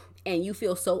woman and you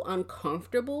feel so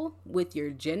uncomfortable with your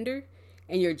gender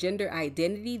and your gender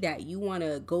identity that you want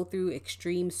to go through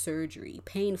extreme surgery,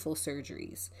 painful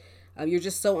surgeries, you're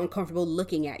just so uncomfortable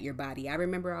looking at your body. I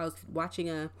remember I was watching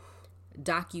a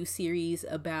docu-series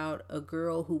about a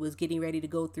girl who was getting ready to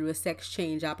go through a sex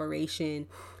change operation.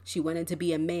 She wanted to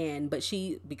be a man, but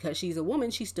because she's a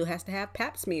woman, she still has to have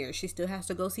pap smears. She still has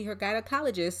to go see her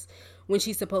gynecologist when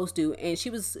she's supposed to. And she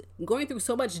was going through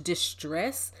so much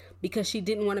distress because she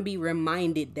didn't want to be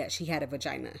reminded that she had a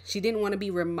vagina. She didn't want to be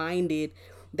reminded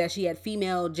that she had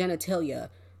female genitalia.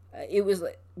 It was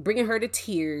like bringing her to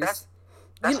tears.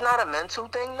 That's not a mental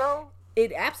thing, though?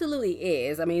 It absolutely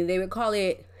is. I mean, they would call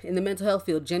it, in the mental health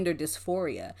field, gender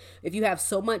dysphoria. If you have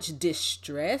so much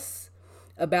distress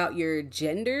about your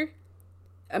gender,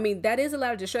 I mean, that is a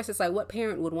lot of distress. It's like, what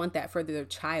parent would want that for their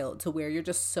child, to where you're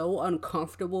just so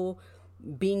uncomfortable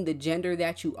being the gender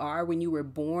that you are when you were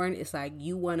born? It's like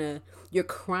you're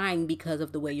crying because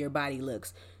of the way your body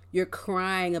looks. You're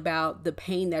crying about the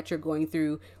pain that you're going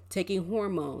through, taking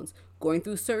hormones, going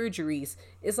through surgeries.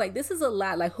 It's like, this is a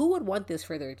lot. Like, who would want this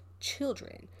for their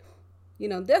children? You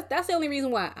know, that's the only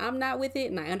reason why I'm not with it.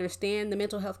 And I understand the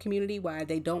mental health community, why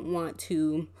they don't want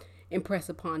to impress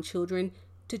upon children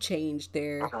to change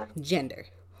their gender.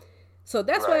 So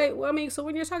that's right. why, I mean, so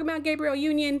when you're talking about Gabrielle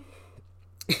Union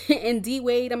and D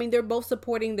Wade, I mean, they're both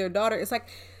supporting their daughter. It's like,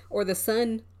 or the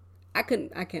son, I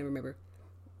can't remember.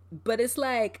 But it's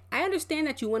like, I understand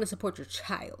that you want to support your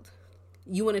child.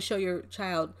 You want to show your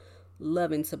child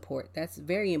love and support. That's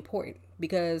very important,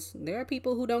 because there are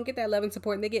people who don't get that love and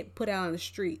support, and they get put out on the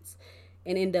streets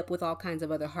and end up with all kinds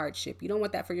of other hardship. You don't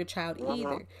want that for your child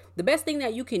either. The best thing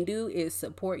that you can do is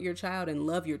support your child and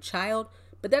love your child,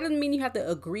 but that doesn't mean you have to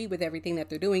agree with everything that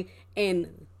they're doing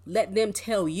and let them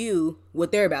tell you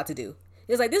what they're about to do.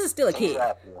 It's like, this is still a kid.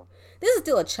 Exactly. This is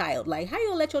still a child. Like, how you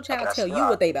gonna let your child tell you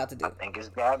what they about to do? I think it's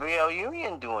Gabrielle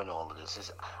Union doing all of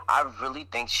this. I really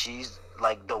think she's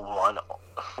like the one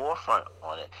forefront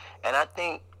on it. And I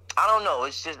think, I don't know,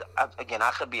 it's just, again,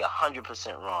 I could be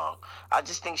 100% wrong. I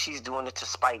just think she's doing it to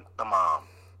spite the mom,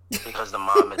 because the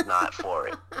mom is not for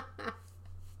it.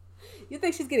 You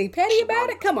think she's getting petty about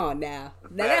it? Come on now.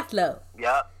 Now that's low.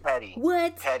 Yep, petty.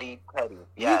 What? Petty.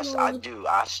 Yes, I do.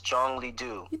 I strongly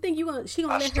do. You think she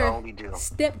gonna let her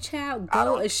stepchild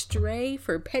go astray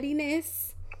for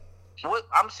pettiness? What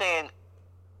I'm saying,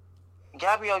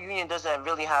 Gabrielle Union doesn't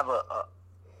really have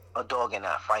a dog in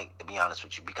that fight, to be honest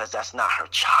with you, because that's not her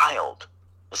child.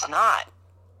 It's not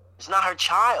her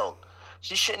child.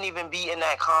 She shouldn't even be in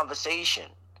that conversation.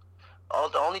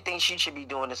 The only thing she should be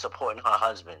doing is supporting her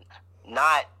husband.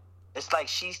 It's like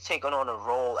she's taking on a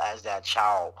role as that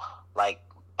child, like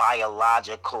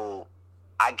biological,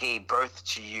 I gave birth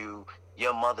to you,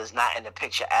 your mother's not in the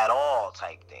picture at all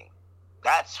type thing.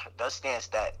 That's the stance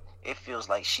that it feels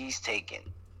like she's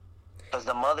taking. Because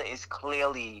the mother is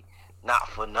clearly not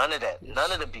for none of that,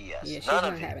 none of the BS. Yeah, she's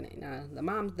not having it.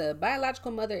 No, the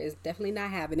biological mother is definitely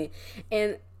not having it.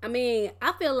 And I mean,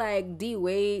 I feel like D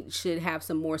Wade should have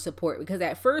some more support, because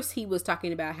at first he was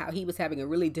talking about how he was having a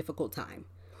really difficult time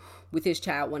with his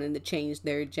child wanting to change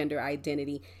their gender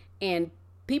identity. And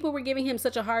people were giving him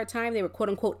such a hard time. They were, quote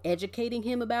unquote, educating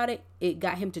him about it. It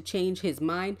got him to change his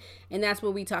mind. And that's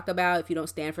what we talk about. If you don't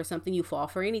stand for something, you fall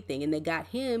for anything. And they got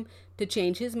him to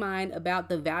change his mind about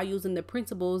the values and the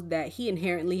principles that he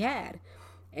inherently had.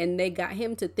 And they got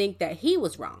him to think that he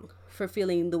was wrong for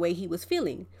feeling the way he was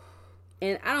feeling.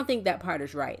 And I don't think that part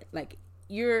is right. Like,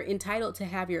 you're entitled to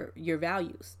have your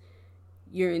values.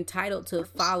 You're entitled to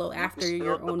follow after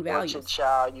your own values. Your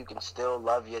child, you can still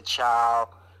love your child,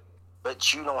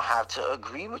 but you don't have to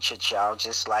agree with your child.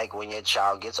 Just like when your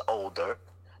child gets older,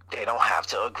 they don't have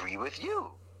to agree with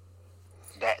you.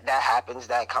 That happens.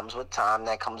 That comes with time.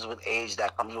 That comes with age.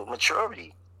 That comes with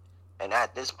maturity. And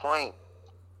at this point,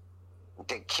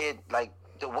 the kid, like,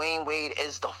 Dwayne Wade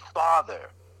is the father.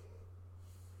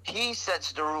 He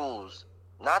sets the rules,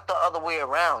 not the other way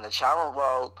around. The child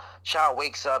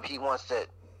wakes up, he wants to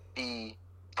be,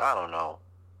 I don't know,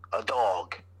 a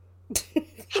dog.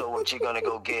 So what you gonna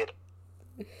go get?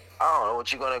 I don't know,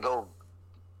 what you gonna go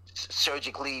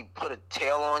surgically put a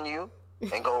tail on you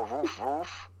and go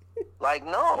roof? Like,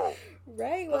 no.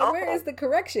 Right? Well, No. where is the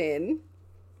correction?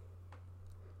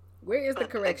 Where is the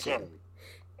correction?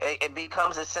 Again, it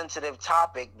becomes a sensitive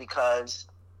topic because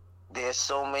there's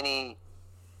so many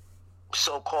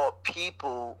so-called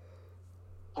people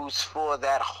who's for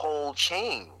that whole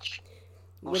change,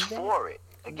 who's for it.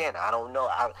 Again, I don't know.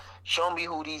 Show me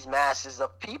who these masses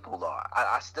of people are.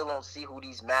 I still don't see who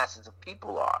these masses of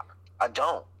people are. I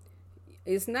don't.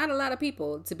 It's not a lot of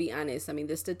people, to be honest. I mean,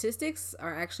 the statistics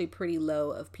are actually pretty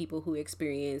low of people who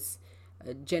experience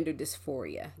gender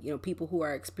dysphoria. You know, people who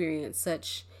are experiencing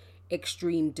such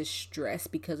extreme distress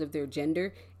because of their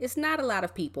gender. It's not a lot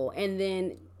of people. And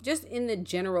then just in the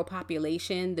general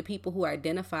population, the people who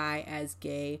identify as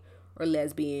gay or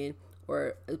lesbian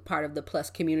or part of the plus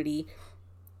community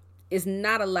is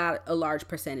not a large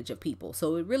percentage of people.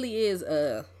 So it really is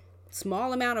a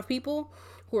small amount of people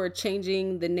who are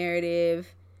changing the narrative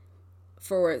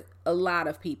for a lot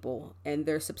of people, and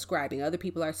they're subscribing. Other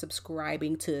people are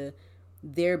subscribing to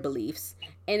their beliefs,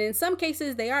 and in some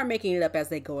cases they are making it up as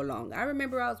they go along. I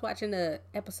remember I was watching an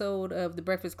episode of The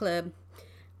Breakfast Club,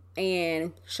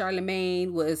 and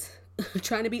Charlemagne was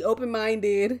trying to be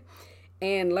open-minded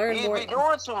and learn more. He'd be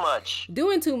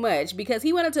doing too much because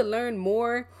he wanted to learn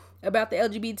more about the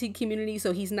LGBT community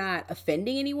so he's not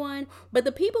offending anyone. But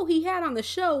the people he had on the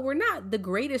show were not the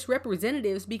greatest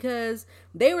representatives because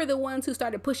they were the ones who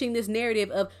started pushing this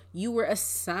narrative of you were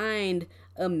assigned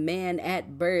a man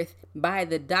at birth by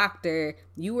the doctor.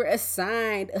 You were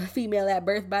assigned a female at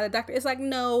birth by the doctor. It's like,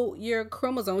 no, your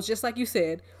chromosomes, just like you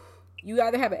said, you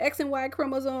either have an X and Y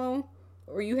chromosome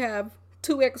or you have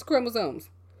two X chromosomes.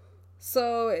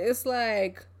 So it's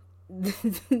like,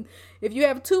 if you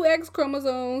have two X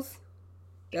chromosomes,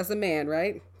 that's a man,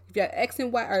 right? If you have X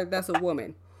and Y, or that's a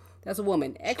woman. That's a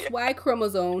woman. XY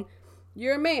chromosome,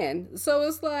 you're a man. So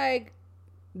it's like,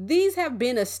 these have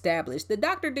been established. The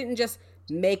doctor didn't just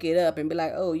make it up and be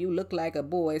like, oh, you look like a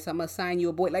boy, so I'm gonna assign you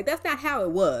a boy. Like, that's not how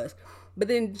it was. But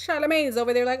then Charlemagne's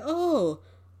over there like, oh,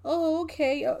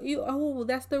 okay.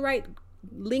 That's the right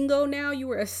lingo now. You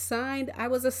were assigned. I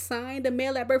was assigned a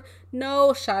male at birth.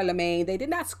 No, Charlemagne, they did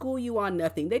not school you on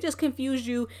nothing. They just confused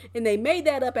you, and they made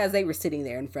that up as they were sitting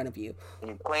there in front of you.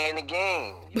 You're playing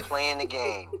the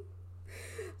game.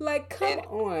 Like, come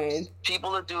on.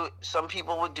 Some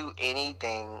people would do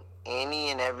anything, any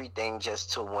and everything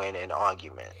just to win an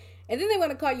argument. And then they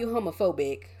want to call you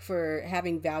homophobic for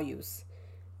having values,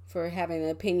 for having an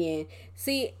opinion.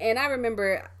 See, and I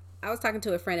remember I was talking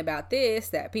to a friend about this,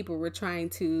 that people were trying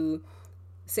to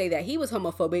say that he was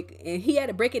homophobic, and he had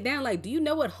to break it down. Like, do you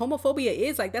know what homophobia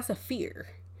is? Like, that's a fear.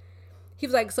 He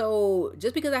was like, so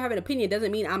just because I have an opinion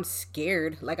doesn't mean I'm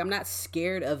scared. Like, I'm not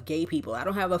scared of gay people. I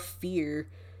don't have a fear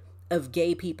of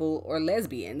gay people or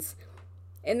lesbians.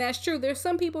 And that's true. There are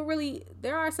some people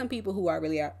who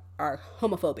are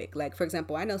homophobic. Like, for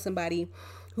example, I know somebody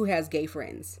who has gay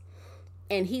friends,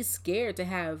 and he's scared to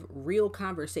have real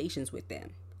conversations with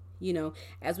them. You know,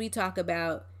 as we talk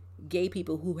about gay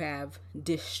people who have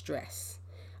distress,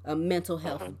 mental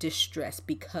health distress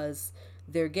because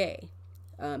they're gay.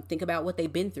 Think about what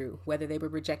they've been through, whether they were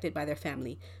rejected by their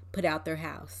family, put out their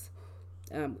house,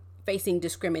 facing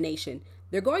discrimination.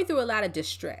 They're going through a lot of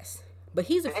distress. But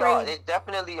he's afraid. They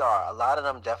definitely are. A lot of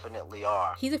them definitely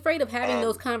are. He's afraid of having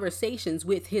those conversations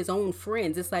with his own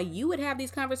friends. It's like, you would have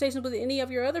these conversations with any of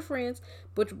your other friends,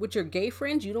 but with your gay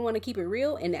friends, you don't want to keep it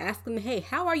real and ask them, hey,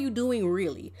 how are you doing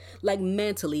really? Like,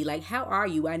 mentally, like, how are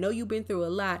you? I know you've been through a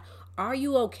lot. Are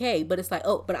you okay? But it's like,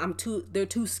 oh, but they're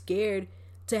too scared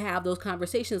to have those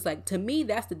conversations. Like, to me,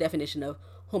 that's the definition of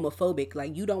homophobic.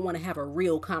 Like, you don't want to have a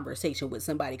real conversation with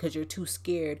somebody because you're too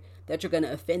scared that you're going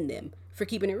to offend them for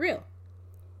keeping it real.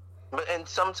 And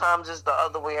sometimes it's the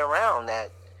other way around,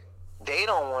 that they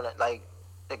don't want to, like,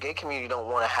 the gay community don't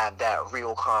want to have that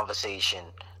real conversation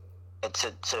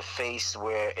to face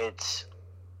where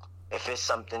if it's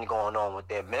something going on with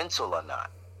their mental or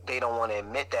not. They don't want to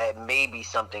admit that may be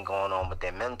something going on with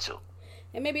their mental.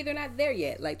 And maybe they're not there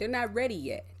yet. Like, they're not ready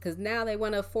yet. Because now they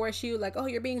want to force you, like, oh,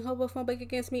 you're being homophobic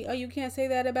against me. Oh, you can't say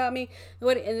that about me. And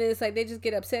then it's like they just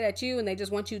get upset at you and they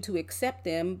just want you to accept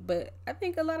them. But I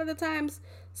think a lot of the times,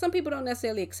 some people don't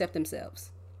necessarily accept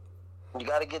themselves. You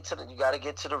got to get to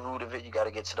the root of it. You got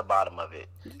to get to the bottom of it.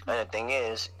 And the thing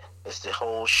is, it's the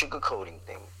whole sugarcoating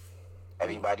thing.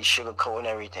 Everybody's sugarcoating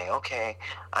everything. Okay,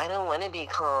 I don't want to be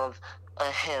called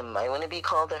a him. I want to be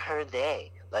called a her,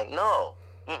 they. Like, no.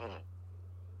 Mm-mm.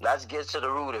 Let's get to the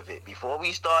root of it. Before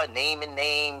we start naming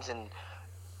names and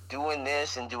doing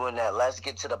this and doing that, let's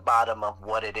get to the bottom of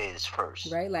what it is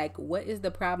first. Right? Like, what is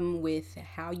the problem with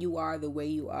how you are the way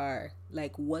you are?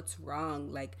 Like, what's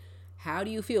wrong? Like, how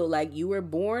do you feel? Like, you were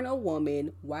born a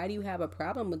woman. Why do you have a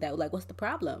problem with that? Like, what's the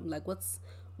problem? Like, what's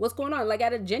going on? Like,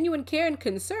 out of genuine care and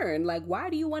concern, like, why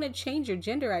do you want to change your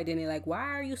gender identity? Like, why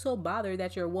are you so bothered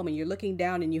that you're a woman? You're looking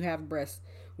down and you have breasts.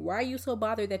 Why are you so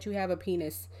bothered that you have a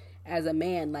penis as a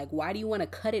man? Like, why do you want to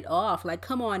cut it off? Like,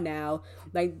 come on now.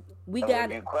 Like, we got.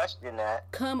 When you question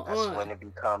that, come that's on. when it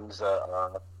becomes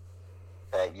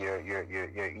that you're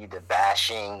either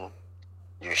bashing,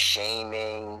 you're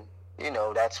shaming. You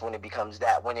know, that's when it becomes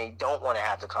that. When they don't want to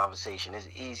have the conversation, it's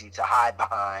easy to hide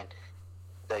behind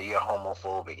that you're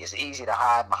homophobic. It's easy to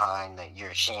hide behind that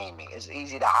you're shaming. It's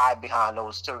easy to hide behind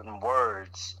those certain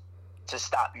words to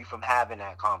stop you from having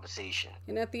that conversation.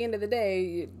 And at the end of the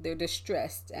day, they're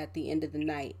distressed at the end of the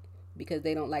night because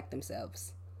they don't like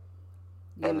themselves.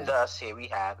 And thus, here we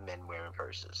have men wearing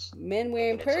purses. Men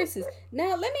wearing purses. Okay.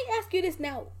 Now, let me ask you this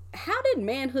now. How did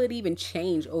manhood even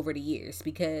change over the years?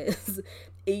 Because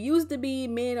it used to be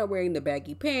men are wearing the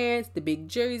baggy pants, the big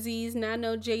jerseys. Now, I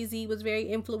know Jay-Z was very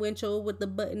influential with the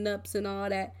button-ups and all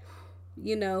that,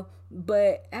 you know.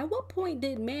 But at what point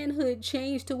did manhood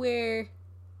change to where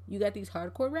you got these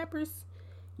hardcore rappers,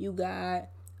 you got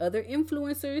other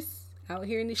influencers out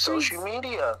here in the streets?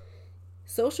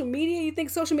 Social media, you think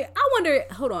social media? I wonder,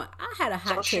 hold on, I had a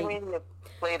hot take. Social media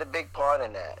played a big part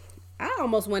in that. I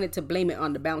almost wanted to blame it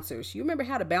on the bouncers. You remember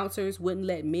how the bouncers wouldn't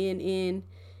let men in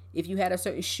if you had a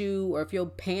certain shoe or if your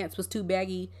pants was too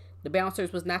baggy? The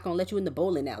bouncers was not going to let you in the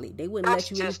bowling alley. They wouldn't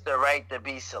let you in. That's just the right to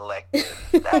be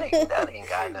selective. that ain't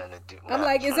got nothing to do. I'm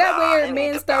like, is that where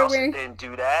men start wearing? Didn't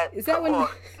do that. Is that when?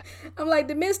 I'm like,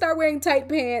 the men start wearing tight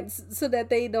pants so that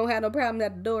they don't have no problem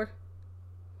at the door.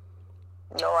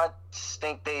 No, I just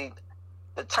think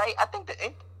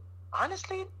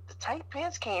honestly, the tight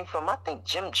pants came from, I think,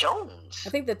 Jim Jones. I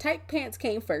think the tight pants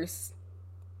came first.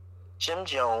 Jim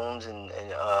Jones and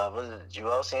was it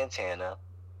Joel Santana?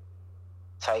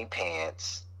 Tight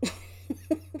pants.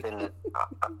 Then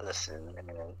listen,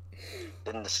 man.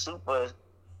 Then the super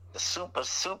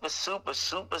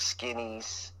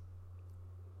skinnies.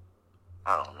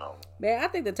 I don't know. Man, I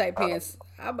think the tight pants.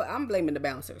 I'm blaming the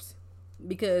bouncers.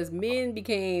 Because men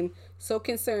became so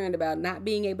concerned about not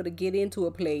being able to get into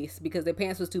a place because their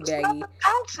pants was too baggy.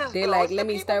 They're like, let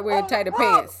me start wearing tighter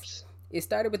pants. It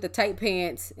started with the tight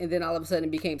pants, and then all of a sudden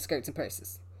it became skirts and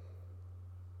purses.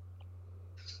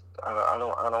 I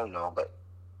don't know, but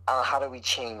how do we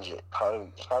change it? How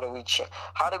do we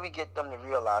get them to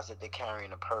realize that they're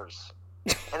carrying a purse?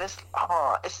 And it's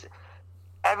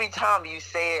every time you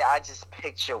say it, I just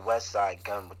picture West Side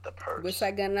Gun with the purse. West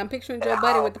Side Gun, and I'm picturing Joe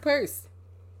Budden with the purse.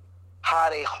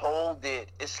 How they hold it,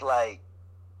 it's like,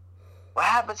 what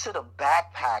happened to the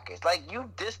backpackers? Like, you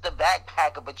dissed the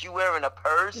backpacker, but you wearing a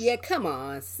purse? Yeah, come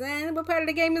on, son. What part of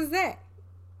the game is that?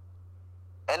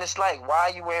 And it's like,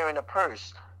 why are you wearing a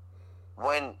purse?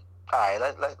 When, all right,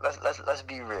 let's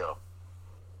be real.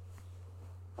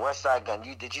 West Side Gun,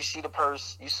 did you see the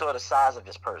purse? You saw the size of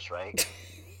his purse, right?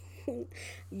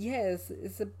 Yes,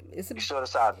 it's a. You saw the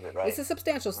size of it, right? It's a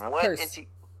substantial purse.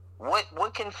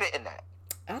 What can fit in that?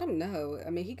 I don't know. I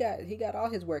mean, he got all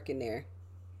his work in there.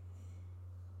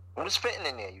 What's fitting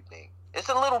in there? You think it's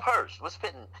a little purse? What's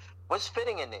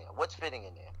fitting in there? What's fitting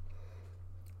in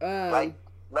there? Like,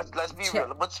 let's be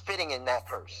real. What's fitting in that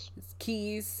purse?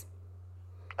 Keys.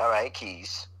 All right,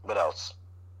 keys. What else?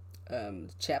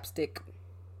 Chapstick.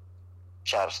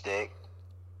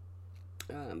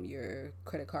 Your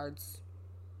credit cards.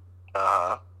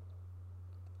 Uh-huh.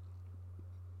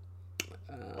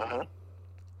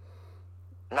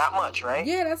 Not much, right?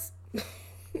 Yeah, that's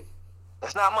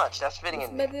not much. That's fitting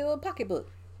in there. Maybe a little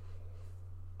pocketbook.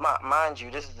 Mind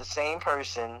you, this is the same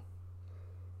person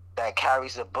that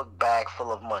carries a book bag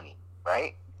full of money,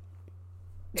 right?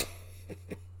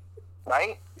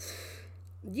 Right?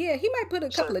 Yeah, he might put a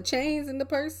couple of chains in the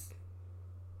purse.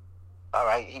 All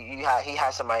right, he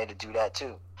has somebody to do that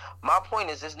too. My point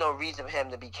is, there's no reason for him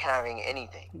to be carrying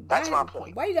anything. That's my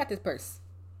point. Why you got this purse?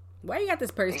 Why you got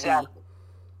this purse? Exactly.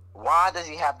 Why does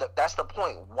he have that's the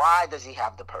point. Why does he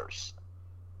have the purse?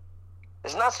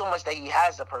 It's not so much that he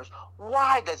has the purse.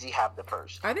 Why does he have the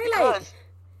purse? Are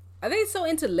they so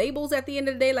into labels at the end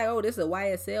of the day? Like, oh, this is a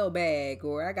YSL bag,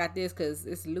 or I got this because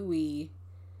it's Louis.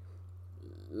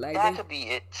 Like that could be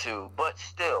it too. But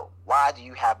still, why do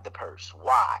you have the purse?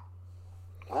 Why?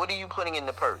 What are you putting in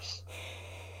the purse?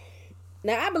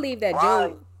 Now, I believe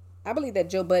that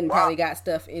Joe Budden probably got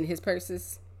stuff in his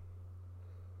purses.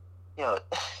 Yo,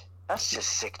 that's just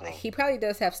sickening. He probably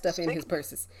does have stuff in his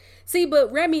purses. See,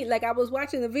 but Remy, like, I was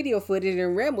watching the video footage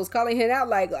and Rem was calling him out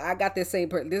like, I got this same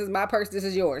purse. This is my purse. This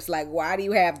is yours. Like, why do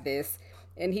you have this?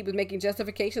 And he was making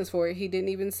justifications for it. He didn't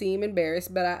even seem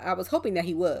embarrassed, but I was hoping that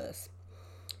he was.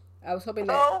 I was hoping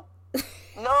that...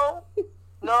 No.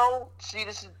 See,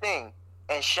 this is the thing.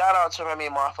 And shout out to Remy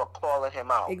Ma for calling him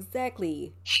out.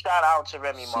 Exactly. Shout out to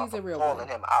Remy Ma for calling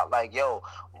him out. Like, yo,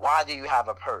 why do you have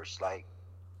a purse? Like,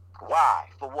 why?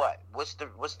 For what? What's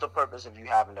the purpose of you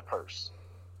having a purse?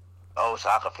 Oh, so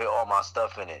I can fit all my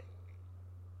stuff in it.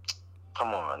 Come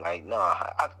on, like, no.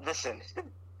 Listen.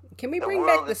 Can we bring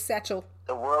back the satchel?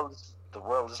 The world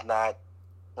is not.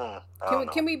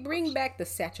 Can we bring back the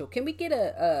satchel? Can we get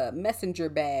a messenger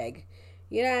bag?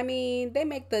 You know what I mean? They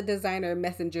make the designer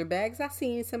messenger bags. I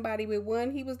seen somebody with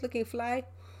one. He was looking fly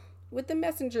with the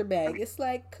messenger bag. It's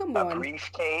like, come on. A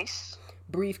briefcase.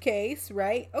 Briefcase,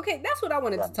 right? Okay, that's what I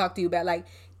wanted to talk to you about. Like,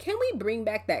 can we bring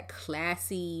back that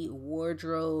classy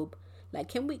wardrobe? Like,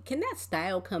 can that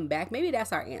style come back? Maybe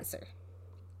that's our answer.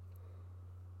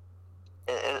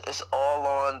 It's all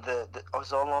on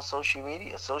it's all on social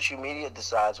media. Social media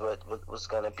decides what's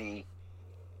gonna be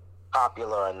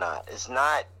popular or not. It's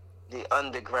not the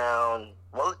underground.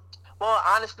 Well,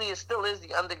 honestly, it still is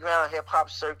the underground hip hop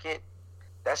circuit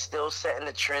that's still setting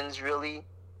the trends, really.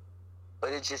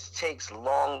 But it just takes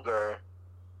longer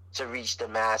to reach the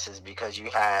masses because you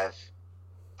have,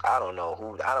 I don't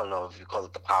know if you call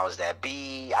it the powers that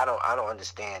be. I don't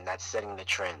understand. That's setting the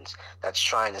trends. That's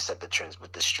trying to set the trends,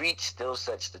 but the street still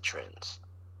sets the trends.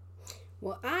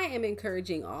 Well, I am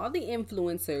encouraging all the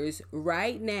influencers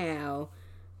right now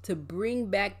to bring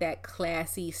back that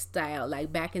classy style.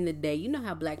 Like back in the day, you know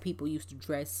how black people used to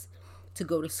dress to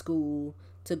go to school,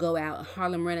 to go out,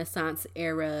 Harlem Renaissance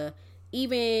era,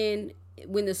 even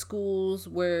when the schools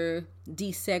were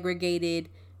desegregated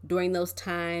during those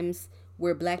times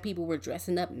where black people were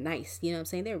dressing up nice. You know what I'm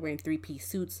saying? They were wearing 3-piece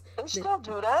suits. They still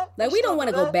do that. Like, we don't want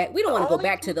to go back. We don't want to go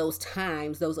back to those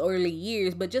times, those early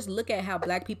years, but just look at how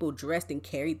black people dressed and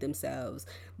carried themselves.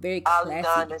 Very classy.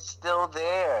 Alidon, it's still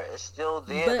there. It's still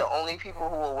there. But the only people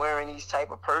who are wearing these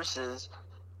type of purses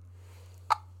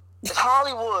is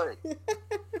Hollywood.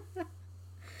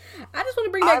 I just want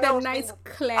to bring back that nice,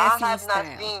 classy style. I have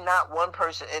not seen not one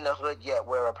person in the hood yet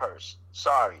wear a purse.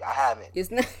 Sorry, I haven't. It's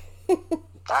not...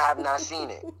 I have not seen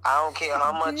it. I don't care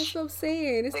how much. That's what I'm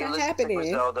saying. It's not happening.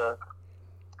 Griselda.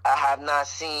 I have not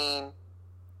seen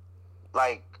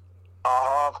like a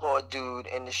hardcore dude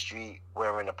in the street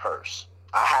wearing a purse.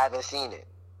 I haven't seen it.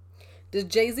 Does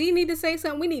Jay-Z need to say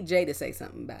something? We need Jay to say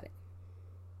something about it.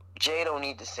 Jay don't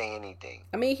need to say anything.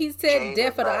 I mean, he said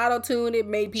death for the auto-tune. It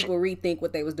made people rethink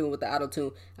what they was doing with the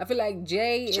auto-tune. I feel like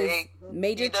Jay is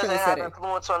major trendsetter. He doesn't have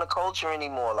influence on the culture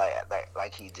anymore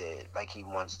like he did, like he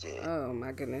once did. Oh,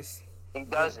 my goodness. He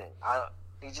doesn't.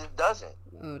 He just doesn't.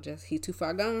 Oh, he's too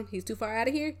far gone? He's too far out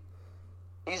of here?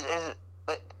 He's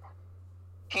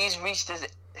reached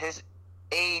his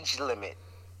age limit.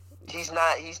 He's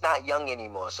not young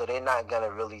anymore, so they're not gonna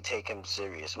really take him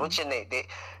serious. Which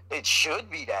it should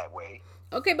be that way.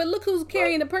 Okay, but look who's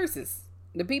carrying the purses.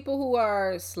 The people who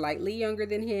are slightly younger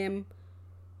than him,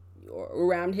 or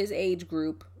around his age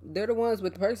group, they're the ones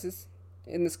with the purses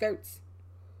and the skirts.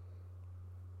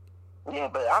 Yeah,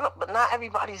 but not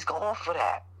everybody's going for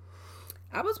that.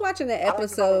 I was watching an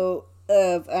episode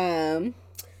of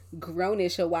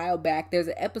Grownish a while back. There's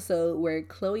an episode where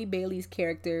Chloe Bailey's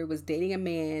character was dating a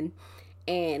man,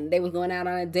 and they was going out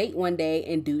on a date one day,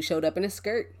 and dude showed up in a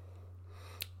skirt,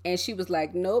 and she was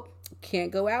like, nope,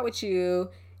 can't go out with you.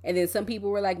 And then some people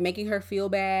were like making her feel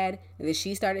bad, and then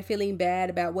she started feeling bad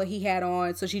about what he had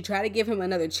on, so she tried to give him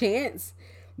another chance,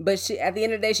 but at the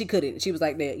end of the day she couldn't. She was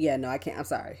like, yeah, no, I can't, I'm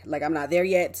sorry, like, I'm not there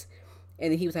yet.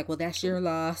 And then he was like, well, that's your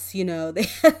loss. You know, they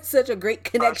had such a great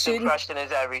connection. First impression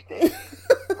is everything.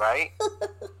 Right?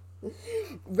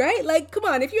 Right? Like, come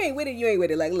on. If you ain't with it, you ain't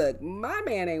with it. Like, look, my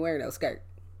man ain't wearing no skirt.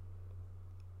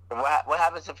 What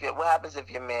happens if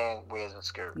your man wears a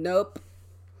skirt? Nope.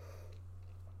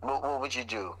 What would you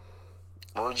do?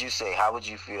 What would you say? How would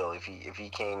you feel if he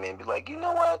came in and be like, you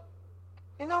know what,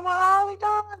 Holly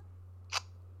Don?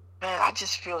 Man, I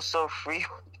just feel so free.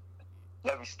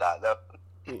 Let me stop though.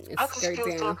 I just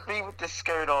feel so free with the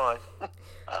skirt on.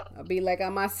 I'll be like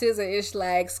on my scissor-ish,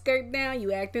 like, skirt down,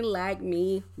 you acting like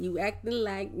me.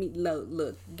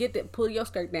 Look, pull your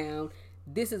skirt down.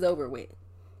 This is over with.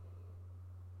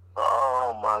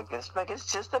 Oh my goodness, like,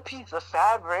 it's just a piece of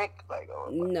fabric. Like,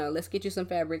 no, let's get you some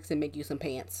fabrics and make you some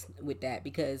pants with that,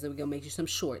 because we're gonna make you some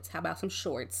shorts. How about some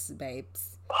shorts,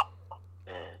 babes?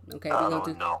 Okay, we're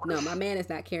gonna do. No, my man is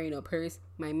not carrying no purse.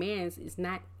 My man is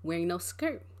not wearing no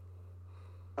skirt.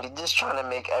 You're just trying to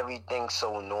make everything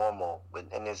so normal,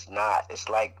 and it's not. It's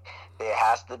like there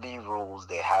has to be rules,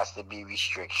 there has to be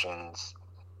restrictions,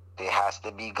 there has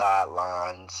to be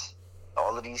guidelines.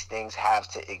 All of these things have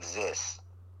to exist.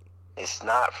 It's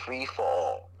not free for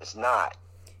all. It's not.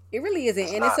 It really isn't.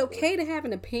 It's And not. it's okay to have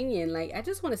an opinion. Like, I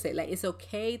just want to say, like, it's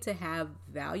okay to have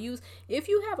values. If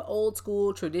you have old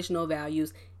school traditional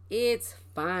values, it's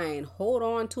fine. Hold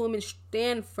on to them and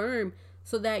stand firm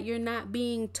so that you're not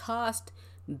being tossed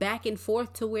back and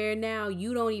forth to where now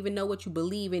you don't even know what you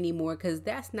believe anymore, because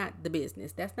that's not the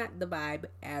business. That's not the vibe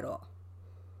at all.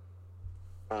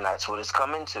 And that's what it's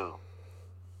coming to.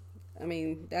 I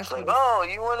mean, that's It's like, oh,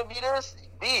 you want to be this?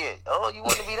 Be it. Oh, you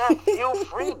want to be that? Feel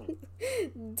free.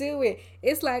 do it.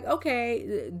 It's like,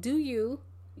 okay, do you?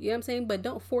 You know what I'm saying? But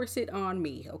don't force it on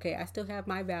me. Okay, I still have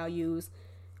my values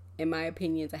and my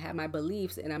opinions. I have my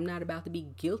beliefs, and I'm not about to be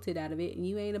guilted out of it. And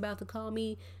you ain't about to call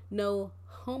me no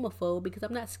homophobe, because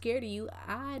I'm not scared of you.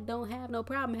 I don't have no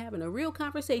problem having a real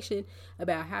conversation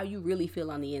about how you really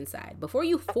feel on the inside. Before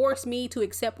you force me to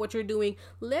accept what you're doing,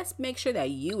 let's make sure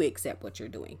that you accept what you're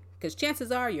doing, because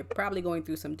chances are you're probably going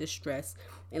through some distress,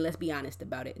 and let's be honest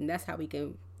about it. And that's how we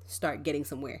can start getting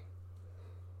somewhere.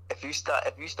 If you start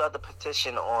the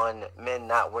petition on men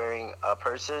not wearing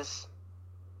purses,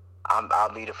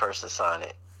 I'll be the first to sign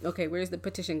it. Okay, where's the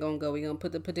petition gonna go? We gonna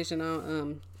put the petition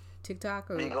on TikTok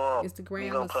or Instagram? We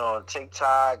gonna put on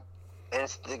TikTok,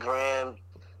 Instagram,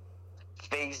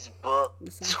 Facebook,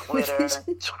 Twitter,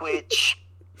 Twitch,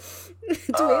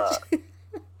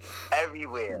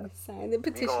 everywhere. Sign the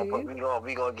petition.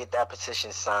 We gonna get that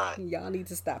petition signed. Y'all need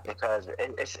to stop it, because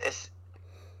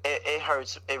it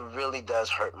hurts. It really does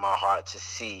hurt my heart to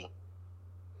see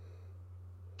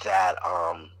that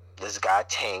this guy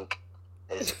Tank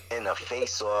is in a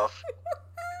face-off,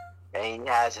 and he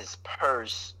has his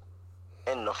purse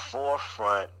in the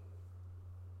forefront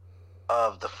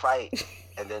of the fight,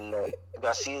 and then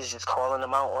Garcia's just calling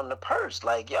him out on the purse,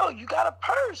 like, yo, you got a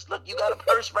purse. Look, you got a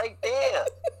purse right there.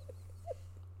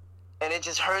 And it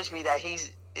just hurts me that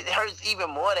it hurts even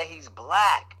more that he's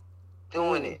black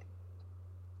doing it.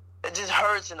 It just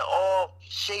hurts in all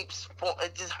shapes.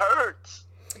 It just hurts.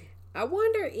 I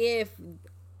wonder if black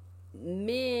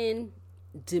men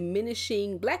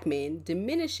diminishing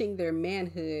their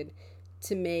manhood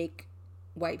to make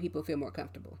white people feel more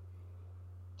comfortable.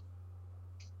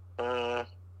 I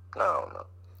don't know.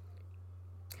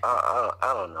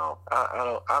 I don't know.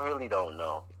 I really don't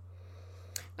know.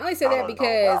 I only said that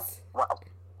because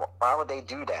why would they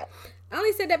do that? I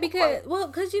only said that because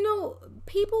because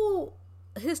people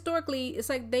historically, it's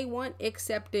like they want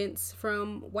acceptance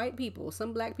from white people.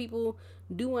 Some black people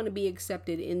do want to be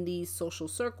accepted in these social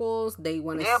circles. They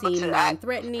want to seem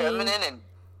non-threatening,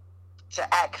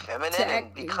 to act feminine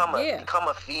and become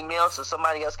a female so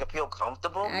somebody else can feel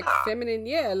comfortable. Feminine,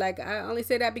 yeah. Like, I only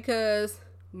say that because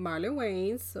Marlon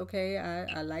Wayans. Okay,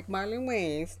 I like Marlon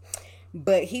Wayans,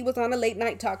 but he was on a late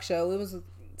night talk show. It was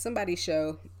somebody's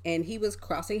show, and he was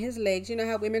crossing his legs. You know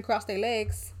how women cross their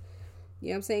legs? You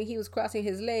know what I'm saying? He was crossing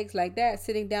his legs like that,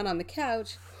 sitting down on the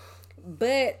couch.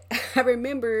 But I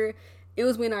remember it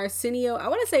was when Arsenio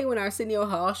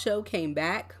Hall show came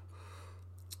back.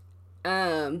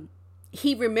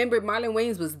 He remembered Marlon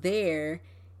Wayans was there,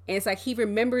 and it's like he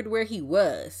remembered where he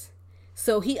was.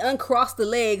 So he uncrossed the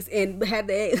legs and had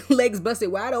the legs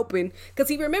busted wide open because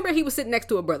he remembered he was sitting next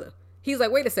to a brother. He's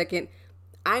like, wait a second.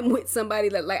 I'm with somebody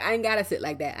that, like, I ain't gotta sit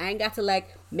like that. I ain't got to,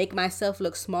 like, make myself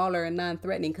look smaller and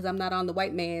non-threatening because I'm not on the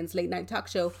white man's late night talk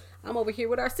show. I'm over here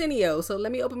with Arsenio, so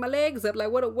let me open my legs up.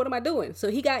 Like, what am I doing? So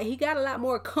he got a lot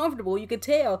more comfortable. You could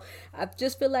tell. I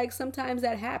just feel like sometimes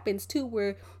that happens too,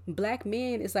 where black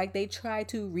men, it's like they try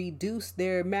to reduce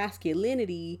their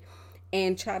masculinity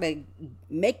and try to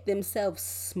make themselves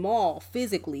small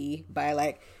physically by,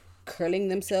 like, curling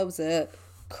themselves up,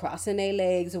 crossing their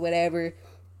legs or whatever,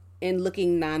 and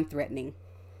looking non-threatening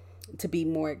to be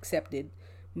more accepted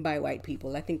by white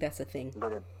people. I think that's a thing.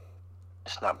 But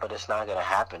it's not going to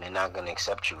happen. They're not going to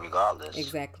accept you regardless.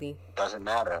 Exactly. It doesn't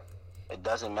matter. It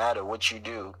doesn't matter what you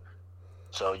do.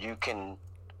 So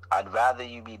I'd rather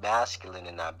you be masculine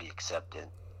and not be accepted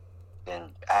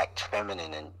than act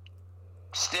feminine and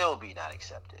still be not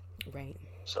accepted. Right.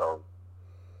 So,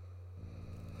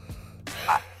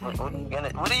 what are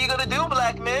you gonna do,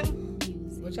 black men?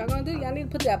 What y'all gonna do? Y'all need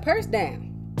to put that purse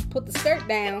down. Put the skirt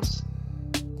down.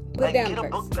 Put down the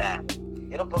purse.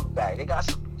 Get a book bag. They got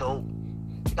some dope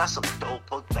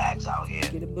book bags out here.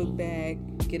 Get a book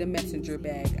bag. Get a messenger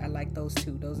bag. I like those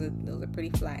too. Those are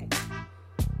pretty fly.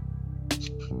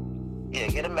 Yeah,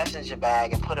 get a messenger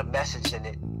bag and put a message in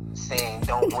it saying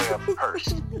don't wear a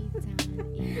purse.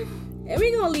 And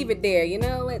we're going to leave it there. You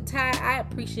know what, Ty, I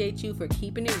appreciate you for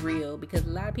keeping it real, because a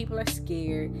lot of people are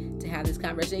scared to have this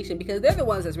conversation because they're the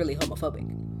ones that's really homophobic.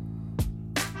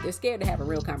 They're scared to have a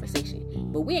real conversation.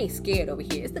 But we ain't scared over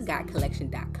here. It's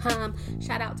thegodcollection.com.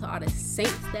 Shout out to all the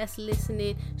saints that's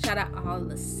listening. Shout out to all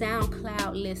the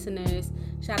SoundCloud listeners.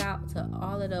 Shout out to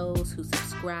all of those who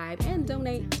subscribe and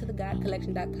donate to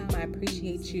thegodcollection.com. I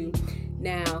appreciate you.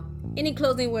 Now, any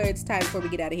closing words, Ty, before we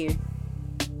get out of here?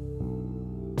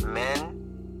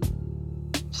 Men,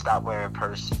 stop wearing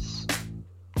purses.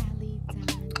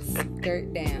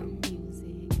 Skirt down.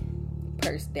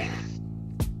 Purse down.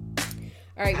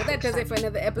 All right, well, that does it for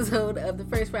another episode of the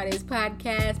First Fridays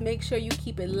podcast. Make sure you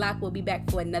keep it locked. We'll be back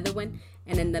for another one,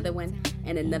 and another one,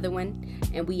 and another one,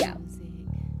 and we out.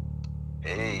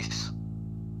 Peace.